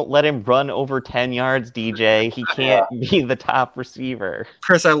 They won't let him run over 10 yards, DJ. He can't be the top receiver.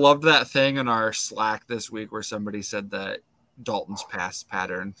 Chris, I loved that thing in our Slack this week where somebody said that Dalton's pass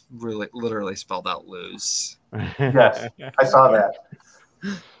pattern really literally spelled out lose. Yes, I saw that.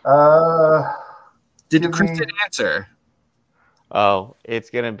 Did Chris didn't answer? Oh, it's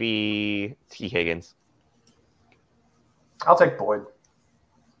going to be T. Higgins. I'll take Boyd.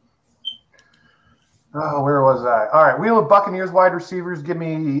 Oh, where was I? All right, Wheel of Buccaneers wide receivers. Give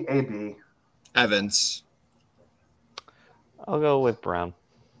me AB. Evans. I'll go with Brown.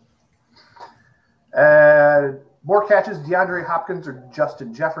 More catches, DeAndre Hopkins or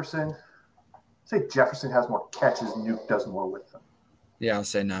Justin Jefferson? Say Jefferson has more catches. Nuke does more with them. Yeah, I'll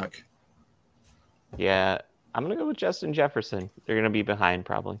say Nuck. Yeah, I'm going to go with Justin Jefferson. They're going to be behind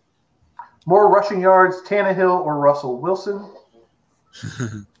probably. More rushing yards, Tannehill or Russell Wilson?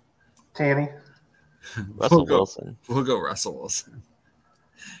 Tanny. Russell Wilson. We'll go Russell Wilson.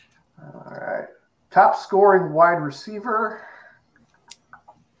 All right. Top scoring wide receiver.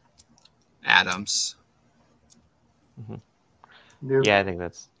 Adams. Nuke. Yeah, I think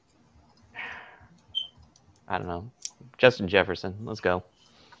that's. I don't know. Justin Jefferson. Let's go.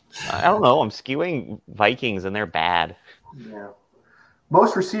 I don't know. I'm skewing Vikings, and they're bad. Yeah.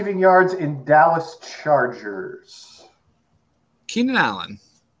 Most receiving yards in Dallas Chargers. Keenan Allen.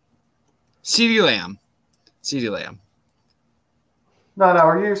 CeeDee Lamb. CeeDee Lamb. No,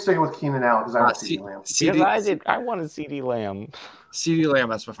 we're sticking with Keenan Allen because I want CeeDee Lamb. Because I wanted CeeDee Lamb. CeeDee Lamb,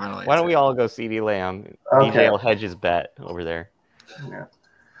 that's my final answer. Why don't we all go CeeDee Lamb? Okay. DJ will hedge his bet over there. Yeah.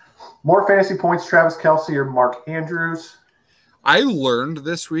 More fantasy points, Travis Kelce or Mark Andrews? I learned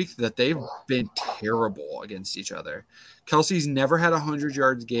this week that they've been terrible against each other. Kelsey's never had a 100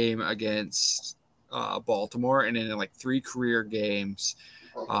 yards game against Baltimore, and in like 3 career games,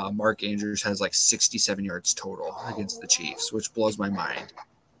 Mark Andrews has like 67 yards total against the Chiefs, which blows my mind.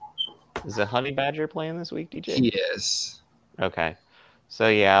 Is the Honey Badger playing this week, DJ? He is. Okay. So,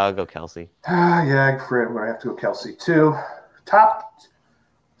 yeah, I'll go Kelce. Yeah, Fred, I'm going to have to go Kelce too. Top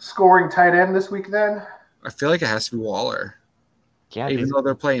scoring tight end this week then? I feel like it has to be Waller. Yeah, Even though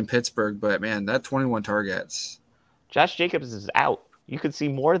they're playing Pittsburgh, but man, that 21 targets. Josh Jacobs is out. You could see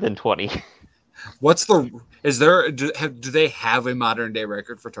more than 20. Do they have a modern day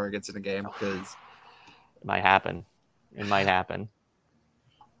record for targets in a game? Because It might happen. Might happen.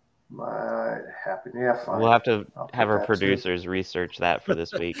 Yeah, fine. We'll have to have our that producers research that for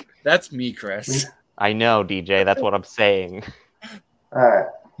this week. that's me, Chris. I know, DJ. That's what I'm saying. All right.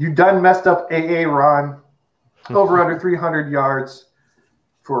 You done messed up AA, Ron. Over under 300 yards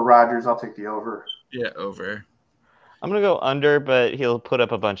for Rodgers. I'll take the over. Yeah, over. I'm going to go under, but he'll put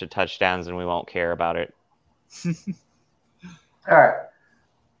up a bunch of touchdowns and we won't care about it. All right.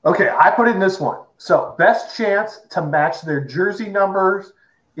 Okay, I put in this one. So, best chance to match their jersey numbers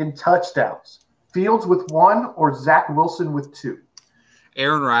in touchdowns. Fields with 1 or Zach Wilson with 2?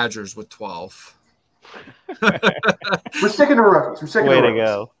 Aaron Rodgers with 12. We're sticking to rookies. Way to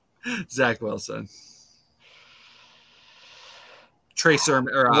go. Zach Wilson. Trey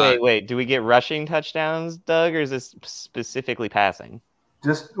Sermon. Wait. Do we get rushing touchdowns, Doug, or is this specifically passing?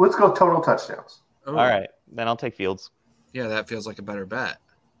 Just let's go total touchdowns. Oh, All right. Then I'll take Fields. Yeah, that feels like a better bet.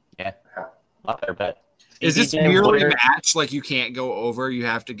 Yeah. Not better bet. Is this merely match? Like you can't go over, you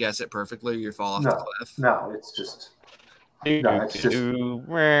have to guess it perfectly, or you fall off the cliff? No, it's just.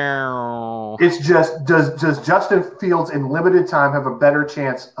 Does Justin Fields in limited time have a better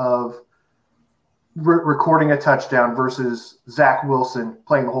chance of recording a touchdown versus Zach Wilson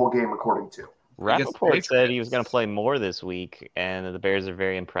playing the whole game recording 2? Rappaport said he was going to play more this week, and the Bears are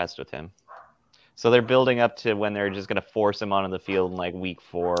very impressed with him. So they're building up to when they're just going to force him onto the field in like week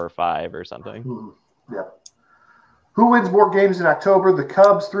 4 or 5 or something. Mm-hmm. Yeah. Who wins more games in October? The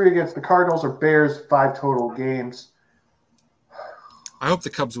Cubs, 3 against the Cardinals, or Bears, 5 total games? I hope the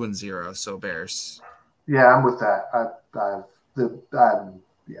Cubs win 0, so Bears. Yeah, I'm with that.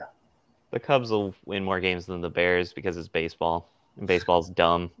 Yeah. The Cubs will win more games than the Bears because it's baseball. And baseball's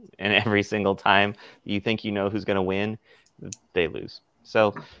dumb. And every single time you think you know who's going to win, they lose.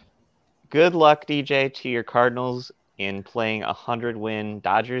 So good luck, DJ, to your Cardinals in playing a 100-win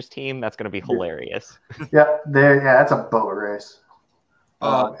Dodgers team. That's going to be hilarious. Yeah, that's a boat race.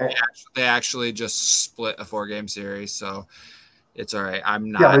 They actually just split a 4-game series, so it's all right.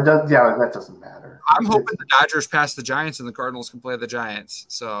 I'm not. That doesn't matter. I'm hoping the Dodgers pass the Giants and the Cardinals can play the Giants.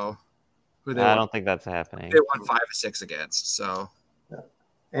 So I don't think that's happening. They won 5-6 against. So. Yeah.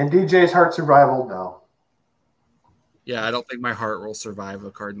 And DJ's heart survival, no. Yeah, I don't think my heart will survive a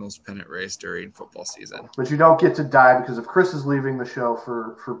Cardinals pennant race during football season. But you don't get to die because if Chris is leaving the show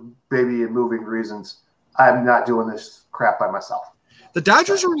for baby and moving reasons, I'm not doing this crap by myself. The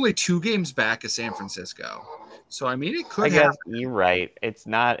Dodgers are only 2 games back of San Francisco. So, I mean, it could happen. You're right. It's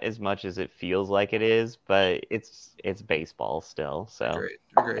not as much as it feels like it is, but it's baseball still. So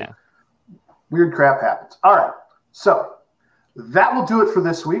Agreed. Yeah. Weird crap happens. All right. So that will do it for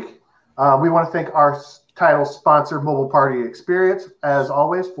this week. We want to thank our title sponsor, Mobile Party Experience, as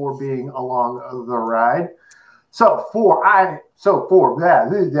always, for being along the ride. And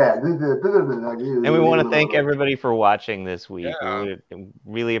we want to thank everybody for watching this week. Yeah. We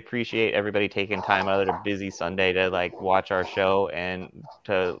really appreciate everybody taking time out of their busy Sunday to watch our show and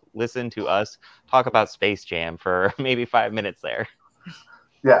to listen to us talk about Space Jam for maybe 5 minutes there.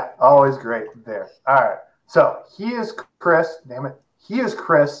 Yeah, always great there. All right. So he is Chris. Damn it. He is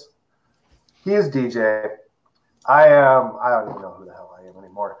Chris. He is DJ. I don't even know who the hell I am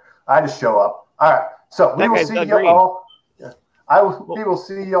anymore. I just show up. All right. So we will see you all. We will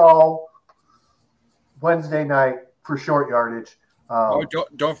see y'all Wednesday night for Short Yardage.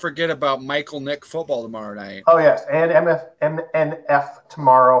 Don't forget about Michael Nick football tomorrow night. Oh yes, and MNF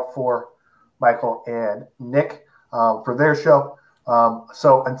tomorrow for Michael and Nick for their show.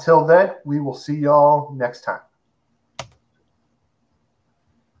 So until then, we will see y'all next time.